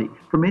technology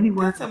from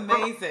anywhere. That's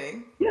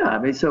amazing.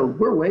 Yeah, so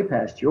we're way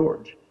past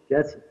George.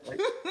 That's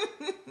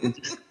and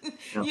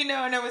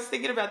I was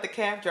thinking about the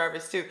cab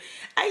drivers too.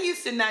 I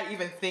used to not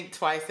even think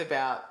twice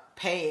about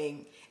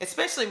paying,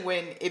 especially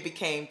when it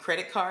became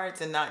credit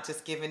cards and not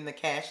just giving the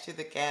cash to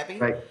the cabbie.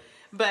 Right.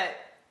 But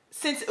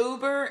since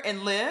Uber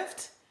and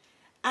Lyft,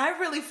 I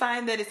really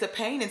find that it's a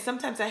pain, and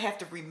sometimes I have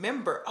to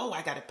remember,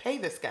 I got to pay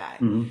this guy.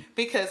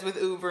 Because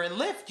with Uber and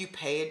Lyft, you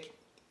pay it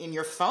in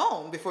your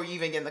phone before you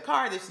even get in the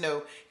car. There's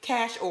no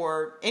cash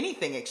or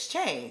anything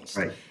exchanged.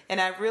 Right.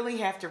 And I really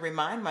have to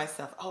remind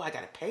myself, I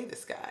got to pay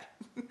this guy.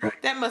 Right.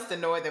 That must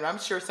annoy them. I'm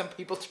sure some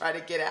people try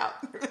to get out.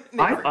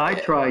 I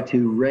try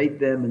to rate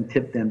them and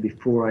tip them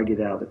before I get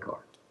out of the car.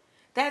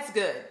 That's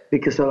good.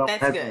 Because I don't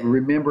have to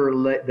remember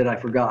that I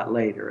forgot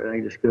later. And I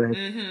just go ahead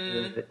and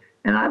do it.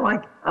 And I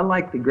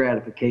like the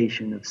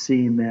gratification of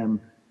seeing them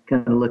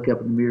kind of look up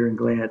in the mirror and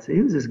glance.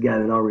 Who's this guy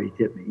that already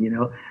tipped me?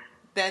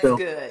 That's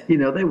good.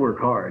 They work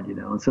hard.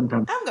 And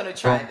sometimes I'm going to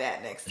try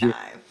that next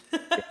time.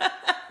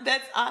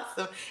 That's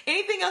awesome.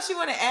 Anything else you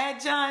want to add,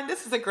 John?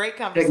 This is a great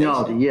conversation.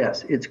 Technology,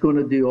 yes, it's going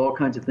to do all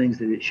kinds of things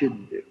that it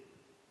shouldn't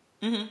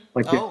do.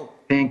 Like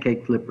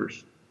pancake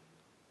flippers,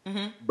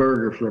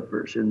 burger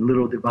flippers, and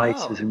little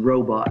devices and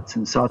robots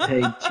and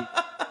sauteed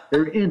cheese.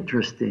 They're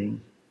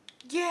interesting.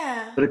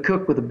 Yeah. But a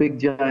cook with a big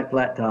giant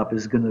flat top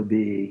is going to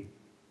be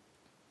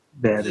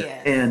better,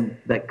 Yes. and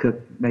that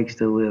cook makes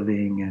the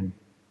living. And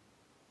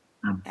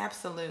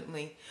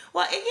Absolutely.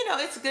 Well,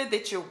 it's good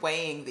that you're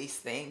weighing these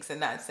things and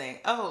not saying,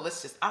 oh,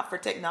 let's just opt for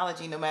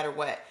technology no matter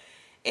what.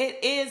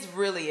 It is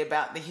really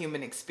about the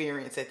human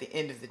experience at the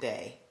end of the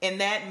day. And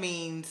that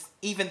means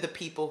even the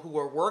people who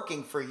are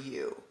working for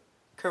you,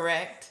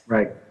 correct?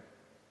 right.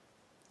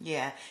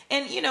 Yeah.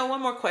 And,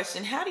 one more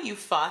question. How do you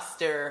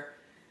foster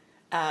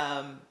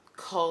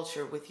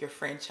culture with your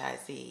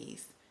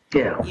franchisees?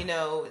 Yeah.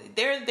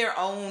 They're their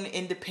own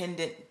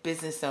independent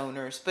business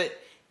owners, but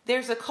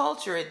there's a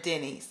culture at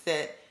Denny's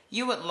that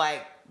you would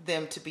like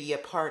them to be a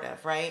part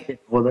of, right?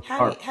 Well,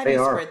 How do they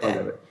you are spread part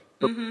that? of it.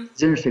 So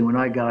it's interesting. When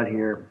I got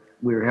here,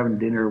 we were having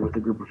dinner with a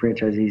group of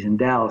franchisees in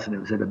Dallas, and it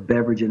was at a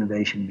beverage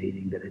innovation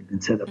meeting that had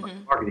been set up by the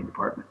marketing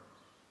department.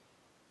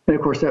 And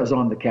of course, that was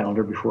on the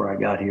calendar before I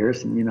got here.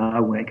 So, I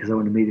went because I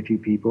wanted to meet a few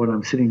people, and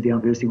I'm sitting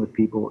down visiting with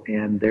people,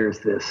 and there's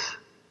this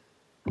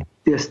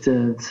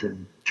distance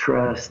and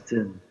trust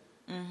and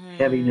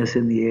heaviness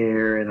in the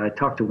air. And I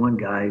talked to one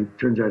guy who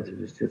turns out to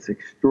be just this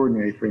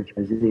extraordinary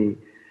franchisee,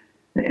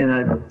 and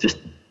I just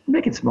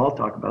making small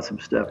talk about some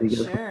stuff. He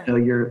goes,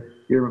 Sure.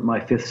 you're my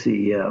fifth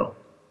CEO,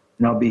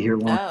 and I'll be here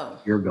long Oh.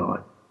 after you're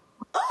gone.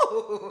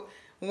 Oh,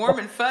 warm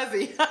and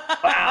fuzzy.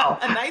 Wow.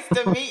 Nice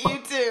to meet you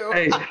too.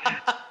 Hey,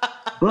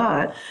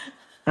 but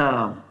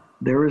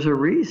there was a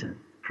reason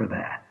for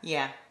that,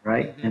 Yeah.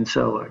 right? And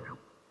so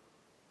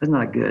that's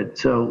not good.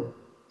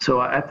 So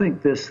I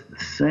think the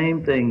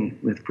same thing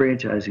with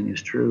franchising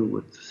is true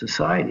with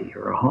society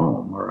or a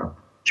home or a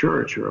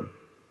church or a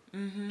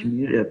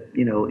community,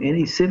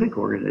 any civic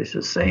organization.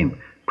 The same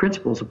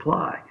principles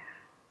apply.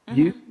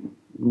 You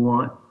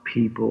want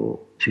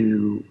people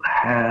to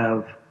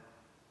have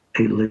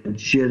a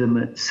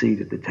legitimate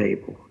seat at the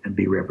table and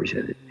be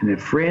represented. And if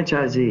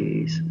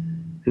franchisees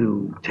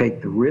who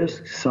take the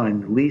risks,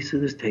 sign the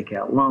leases, take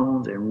out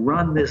loans, and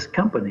run this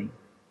company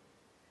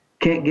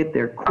can't get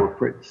their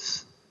corporate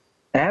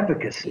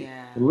advocacy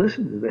to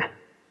listen to them,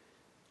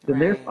 then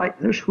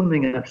they're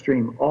swimming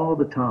upstream all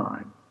the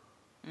time.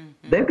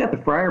 They've got the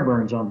fryer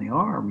burns on the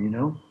arm,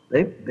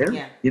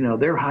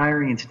 they're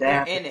hiring and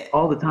staff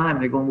all the time.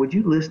 They're going, would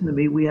you listen to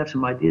me? We have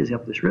some ideas to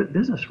help this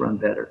business run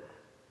better.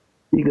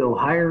 You go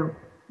hire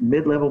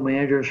mid-level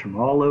managers from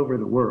all over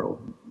the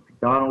world,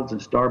 McDonald's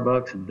and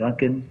Starbucks and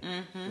Dunkin',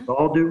 with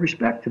all due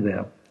respect to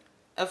them.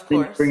 Of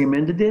Then course. you bring them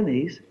into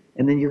Denny's,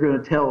 and then you're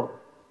going to tell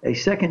a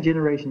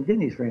second-generation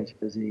Denny's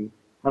franchisee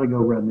how to go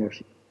run their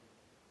shit.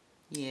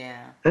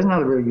 Yeah. That's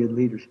not a very good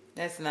leadership.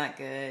 That's not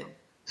good.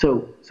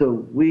 So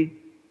we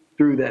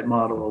threw that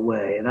model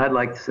away, and I'd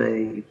like to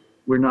say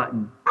we're not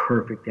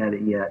perfect at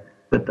it yet,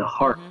 but the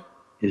heart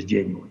is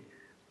genuine.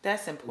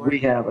 That's important. We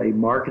have a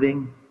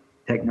marketing,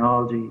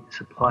 technology,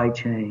 supply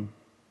chain,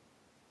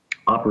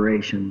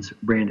 operations,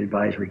 brand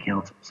advisory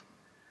councils.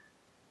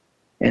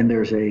 And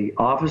there's a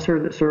officer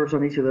that serves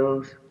on each of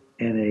those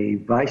and a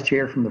vice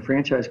chair from the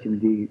franchise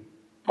committee.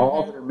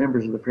 All that are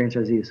members of the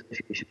Franchisee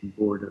Association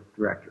Board of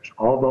Directors,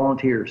 all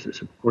volunteers that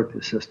support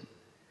the system.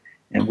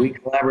 And we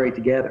collaborate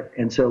together.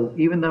 And so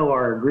even though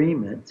our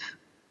agreements,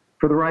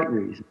 for the right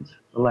reasons,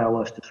 allow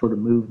us to sort of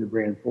move the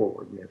brand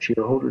forward, we have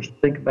shareholders to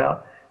think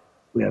about.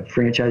 We have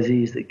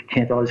franchisees that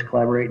can't always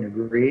collaborate and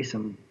agree.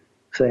 Some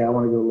say, I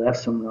want to go left,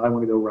 some I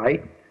want to go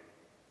right.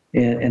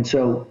 And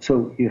so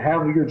you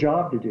have your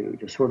job to do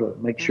to sort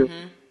of make sure,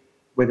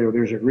 whether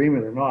there's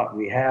agreement or not,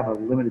 we have a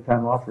limited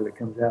time offer that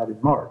comes out in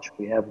March.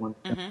 We have one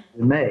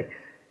in May.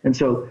 And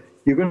so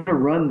you're going to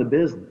run the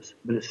business,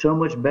 but it's so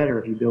much better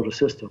if you build a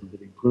system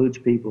that includes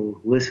people,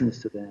 listens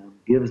to them,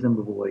 gives them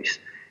a voice.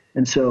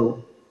 And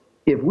so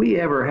if we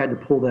ever had to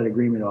pull that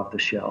agreement off the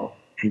shelf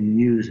and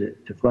use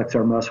it to flex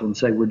our muscle and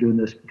say we're doing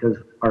this because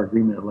our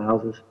agreement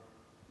allows us,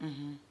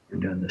 we're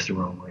doing this the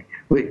wrong way.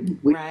 We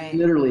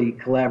literally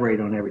collaborate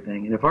on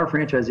everything. And if our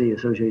franchisee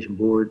association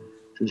board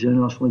says,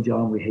 honestly,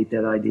 John, we hate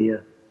that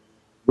idea,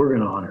 we're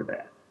going to honor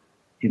that.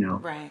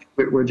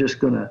 We're just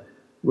going to,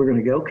 we're going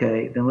to go,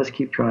 okay, then let's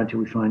keep trying until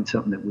we find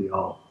something that we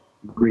all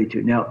agree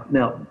to.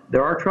 Now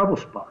there are trouble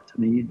spots.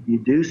 I mean, you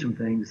do some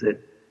things that,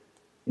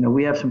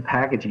 we have some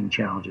packaging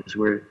challenges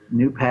where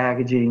new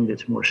packaging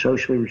that's more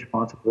socially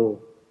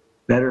responsible,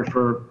 better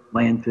for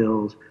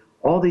landfills,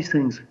 all these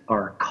things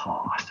are a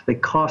cost. They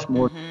cost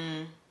more,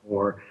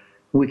 or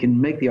we can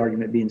make the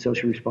argument being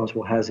socially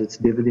responsible has its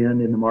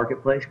dividend in the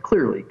marketplace.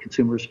 Clearly,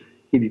 consumers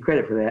give you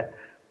credit for that.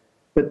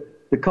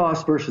 But the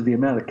cost versus the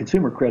amount of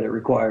consumer credit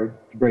required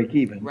to break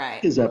even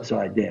is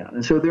upside down.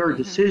 And so there are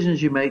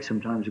decisions you make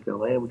sometimes to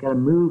go, hey, we got to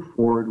move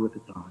forward with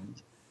the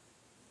times.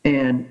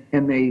 And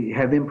they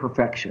have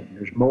imperfection.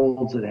 There's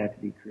molds that have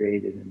to be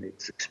created, and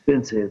it's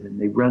expensive,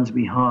 and it runs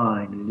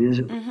behind, and it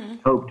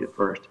isn't hoped at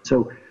first.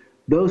 So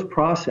those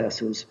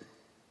processes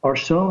are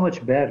so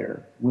much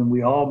better when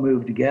we all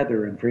move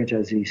together and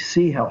franchisees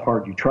see how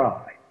hard you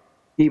try,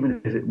 even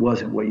if it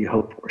wasn't what you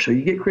hoped for. So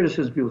you get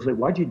criticism, people say,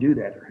 why'd you do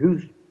that? Or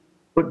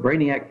what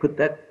brainiac put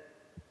that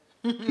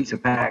piece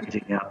of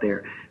packaging out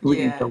there? We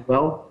can go,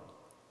 well,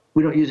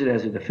 we don't use it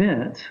as a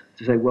defense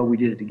to say, well, we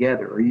did it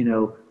together, or,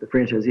 the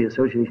Franchisee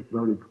Association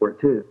voted for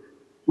it too.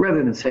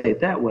 rather than say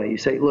it that way, you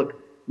say,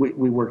 look,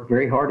 we worked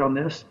very hard on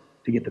this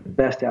to get the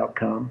best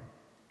outcome,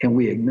 and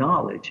we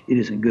acknowledge it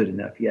isn't good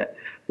enough yet.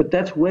 But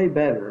that's way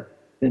better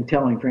than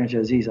telling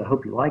franchisees, I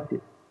hope you liked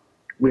it.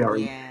 We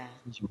already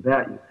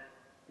without you.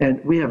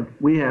 And we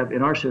have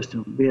in our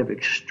system, we have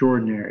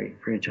extraordinary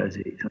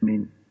franchisees. I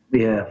mean,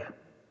 we have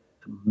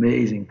some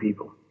amazing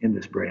people in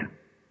this brand.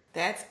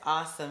 That's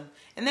awesome.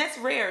 And that's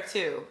rare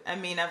too. I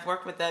mean, I've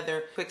worked with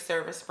other quick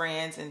service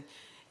brands, and,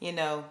 you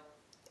know,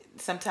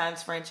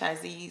 sometimes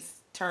franchisees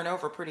turn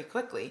over pretty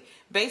quickly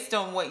based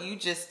on what you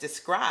just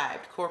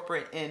described,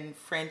 corporate and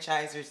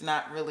franchisers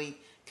not really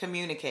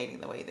communicating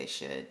the way they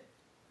should.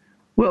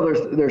 Well,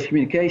 there's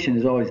communication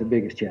is always the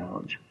biggest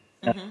challenge.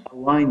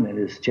 Alignment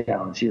is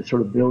challenging.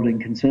 Sort of building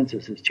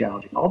consensus is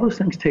challenging. All those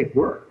things take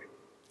work,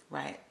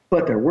 right?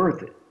 But they're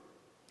worth it.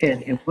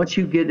 And once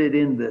you get it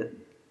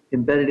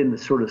embedded in the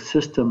sort of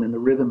system and the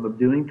rhythm of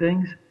doing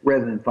things,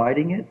 rather than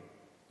fighting it,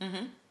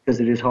 because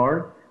it is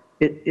hard,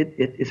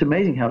 it's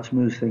amazing how it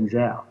smooths things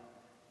out.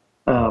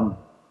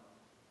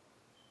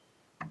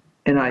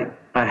 And I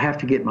have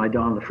to get my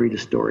Dawn LaFrida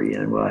story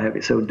in while I have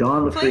it. So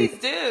Dawn LaFrida, please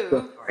do.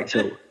 All right,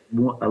 so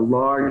a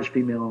large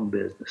female-owned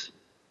business.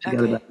 She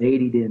got about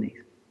 80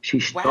 Denny's. She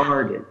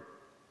started,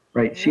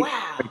 right?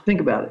 Think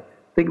about it.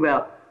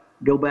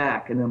 Go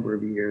back a number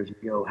of years and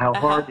go, how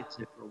hard is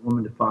it for a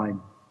woman to find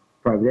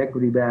private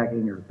equity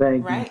backing or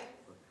banking,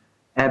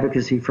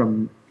 advocacy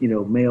from,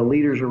 male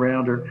leaders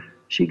around her?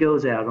 She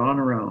goes out on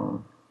her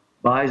own,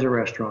 buys a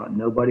restaurant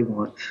nobody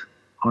wants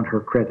on her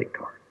credit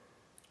card.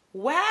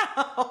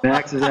 Wow.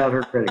 Maxes out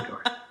her credit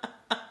card.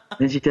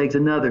 Then she takes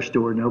another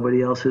store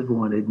nobody else had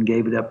wanted and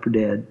gave it up for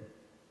dead.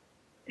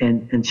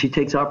 And she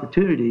takes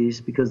opportunities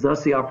because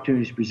that's the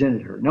opportunities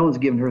presented her. No one's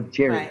giving her the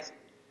cherries. Right.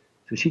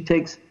 So she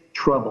takes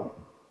trouble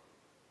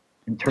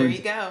and turns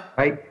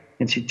it,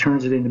 and she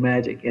turns it into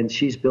magic. And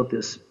she's built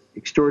this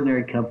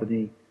extraordinary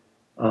company.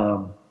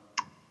 I'm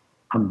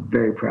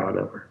very proud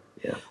of her.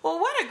 Yeah. Well,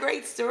 what a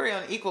great story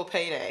on Equal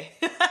Pay Day.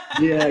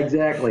 Yeah,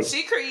 exactly.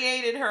 She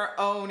created her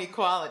own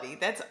equality.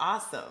 That's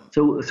awesome.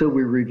 So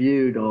we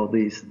reviewed all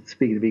these,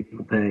 speaking of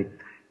equal pay,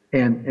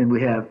 and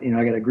we have,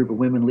 I got a group of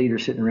women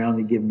leaders sitting around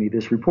and giving me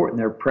this report, and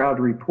they're proud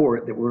to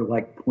report that we're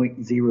like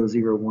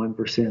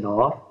 0.001%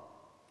 off.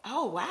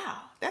 Oh,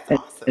 wow. That's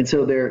awesome. And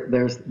so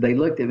they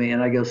looked at me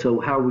and I go, so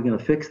how are we going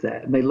to fix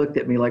that? And they looked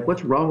at me like,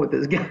 what's wrong with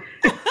this guy?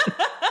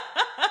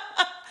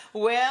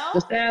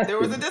 Well, there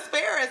was a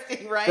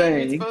disparity, right?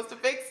 You're supposed to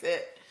fix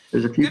it.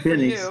 There's a few Good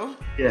pennies. For you.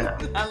 Yeah.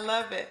 I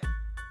love it.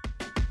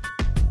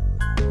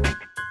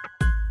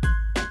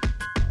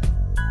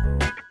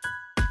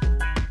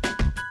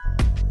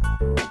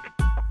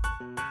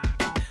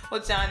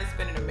 Well, John, it's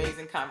been an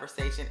amazing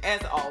conversation,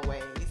 as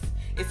always.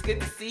 It's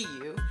good to see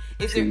you.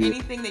 Is there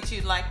anything that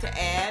you'd like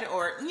to add?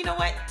 Or, you know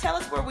what? Tell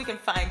us where we can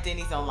find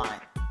Denny's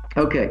online.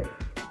 Okay.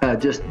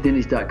 Just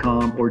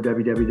Denny's.com or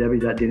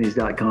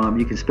www.Denny's.com.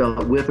 You can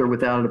spell it with or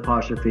without an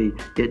apostrophe.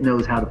 It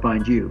knows how to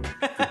find you.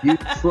 If you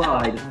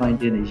slide to find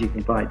Denny's, you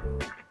can find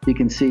it. You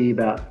can see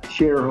about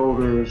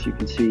shareholders. You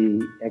can see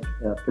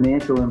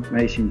financial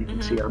information. You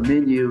can see our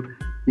menu.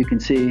 You can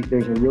see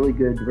there's a really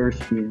good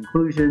diversity and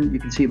inclusion. You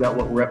can see about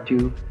what we're up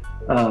to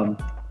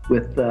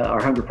with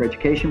our Hunger for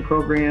Education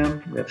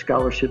program. We have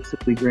scholarships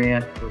that we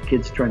grant for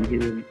kids trying to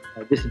get in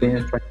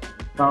disadvantaged, trying to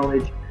get in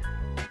college.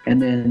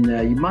 And then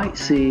you might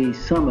see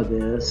some of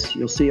this.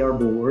 You'll see our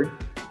board.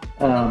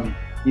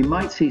 You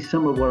might see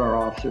some of what our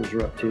officers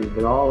are up to,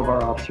 but all of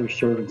our officers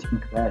serve in some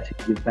capacity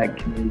to give back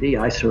to the community.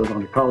 I serve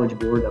on the college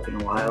board up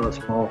in Ohio, a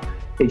small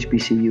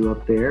HBCU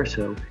up there.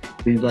 So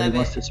if anybody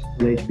wants to support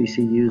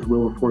HBCUs,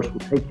 Wilberforce will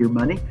take your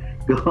money.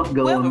 Go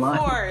online.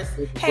 Wilberforce.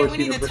 Hey, we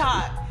need to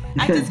talk.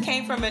 I just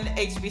came from an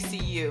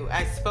HBCU.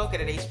 I spoke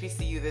at an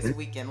HBCU this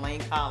weekend, Lane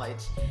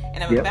College,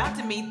 and I'm about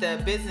to meet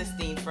the business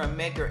dean from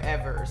Medgar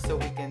Evers so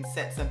we can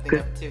set something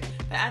up too.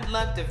 But I'd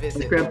love to visit.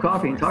 Let's grab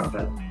coffee and talk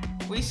about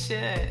it. We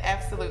should,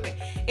 absolutely.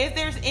 If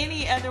there's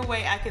any other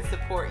way I can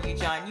support you,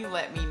 John, you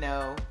let me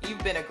know.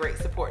 You've been a great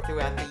support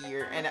throughout the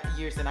years,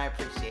 and I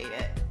appreciate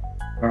it.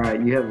 All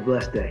right, you have a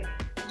blessed day.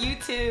 You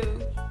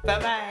too.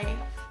 Bye-bye.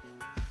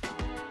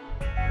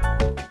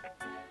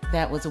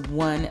 That was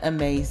one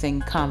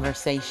amazing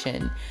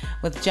conversation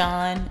with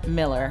John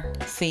Miller,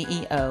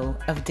 CEO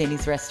of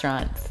Denny's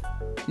Restaurants.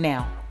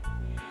 Now,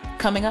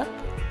 coming up,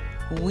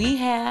 we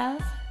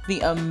have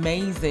the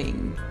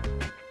amazing,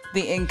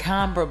 the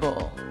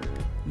incomparable,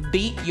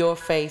 Beat Your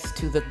Face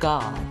to the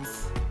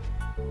Gods,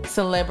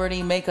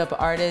 celebrity makeup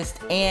artist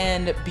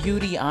and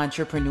beauty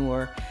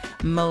entrepreneur,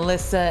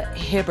 Melissa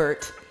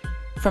Hibbert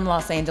from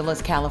Los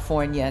Angeles,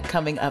 California,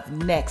 coming up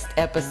next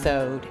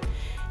episode.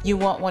 You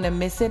won't want to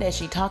miss it as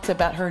she talks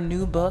about her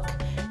new book,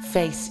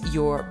 Face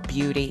Your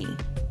Beauty.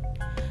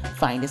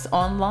 Find us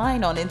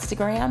online on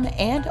Instagram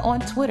and on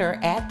Twitter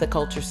at The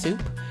Culture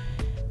Soup.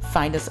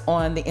 Find us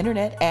on the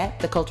internet at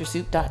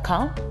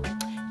theculturesoup.com.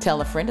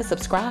 Tell a friend to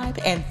subscribe,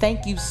 and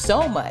thank you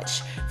so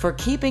much for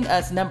keeping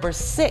us number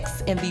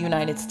 6 in the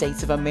United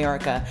States of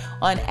America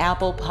on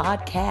Apple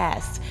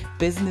Podcasts.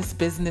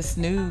 Business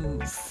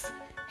News.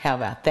 How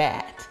about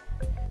that?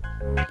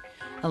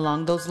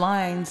 Along those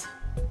lines,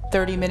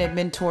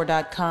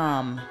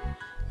 30minutementor.com.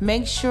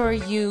 Make sure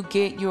you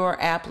get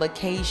your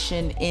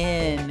application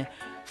in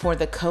for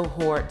the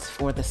cohorts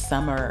for the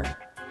summer.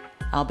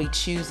 I'll be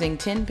choosing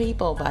 10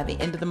 people by the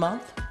end of the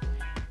month.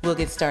 We'll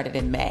get started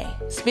in May.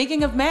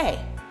 Speaking of May,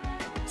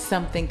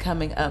 something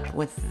coming up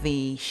with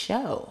the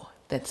show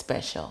that's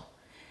special.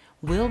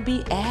 We'll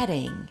be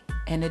adding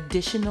an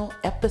additional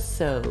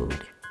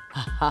episode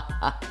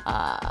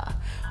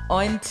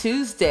on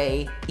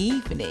Tuesday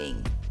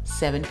evening,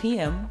 7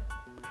 p.m.,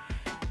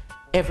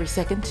 every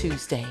second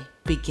Tuesday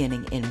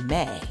beginning in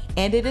May.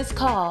 And it is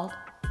called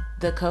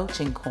The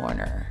Coaching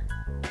Corner.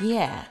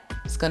 Yeah,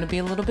 it's going to be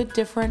a little bit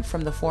different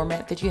from the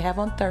format that you have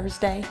on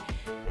Thursday,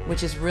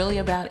 which is really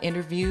about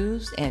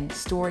interviews and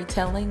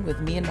storytelling with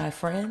me and my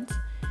friends.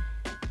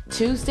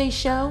 Tuesday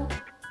show,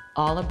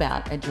 all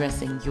about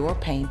addressing your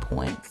pain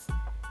points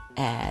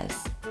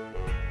as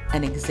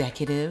an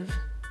executive,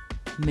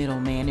 middle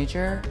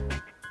manager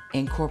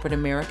in corporate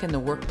America in the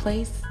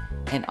workplace,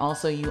 and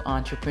also you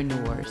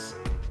entrepreneurs.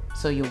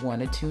 So you'll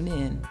want to tune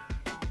in.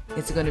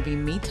 It's going to be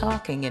me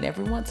talking, and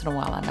every once in a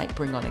while I might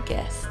bring on a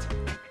guest.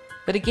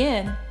 But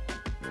again,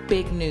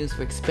 big news,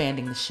 we're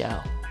expanding the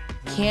show.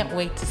 Can't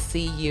wait to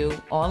see you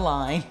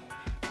online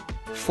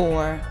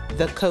for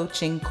The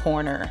Coaching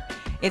Corner.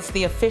 It's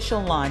the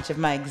official launch of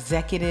my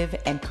executive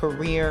and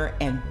career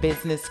and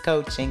business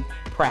coaching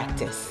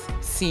practice.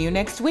 See you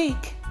next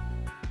week.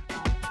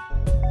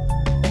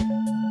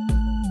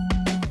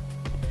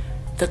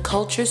 The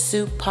Culture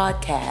Soup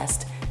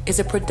Podcast is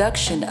a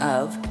production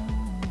of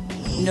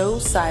No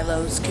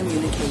Silos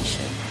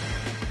Communication.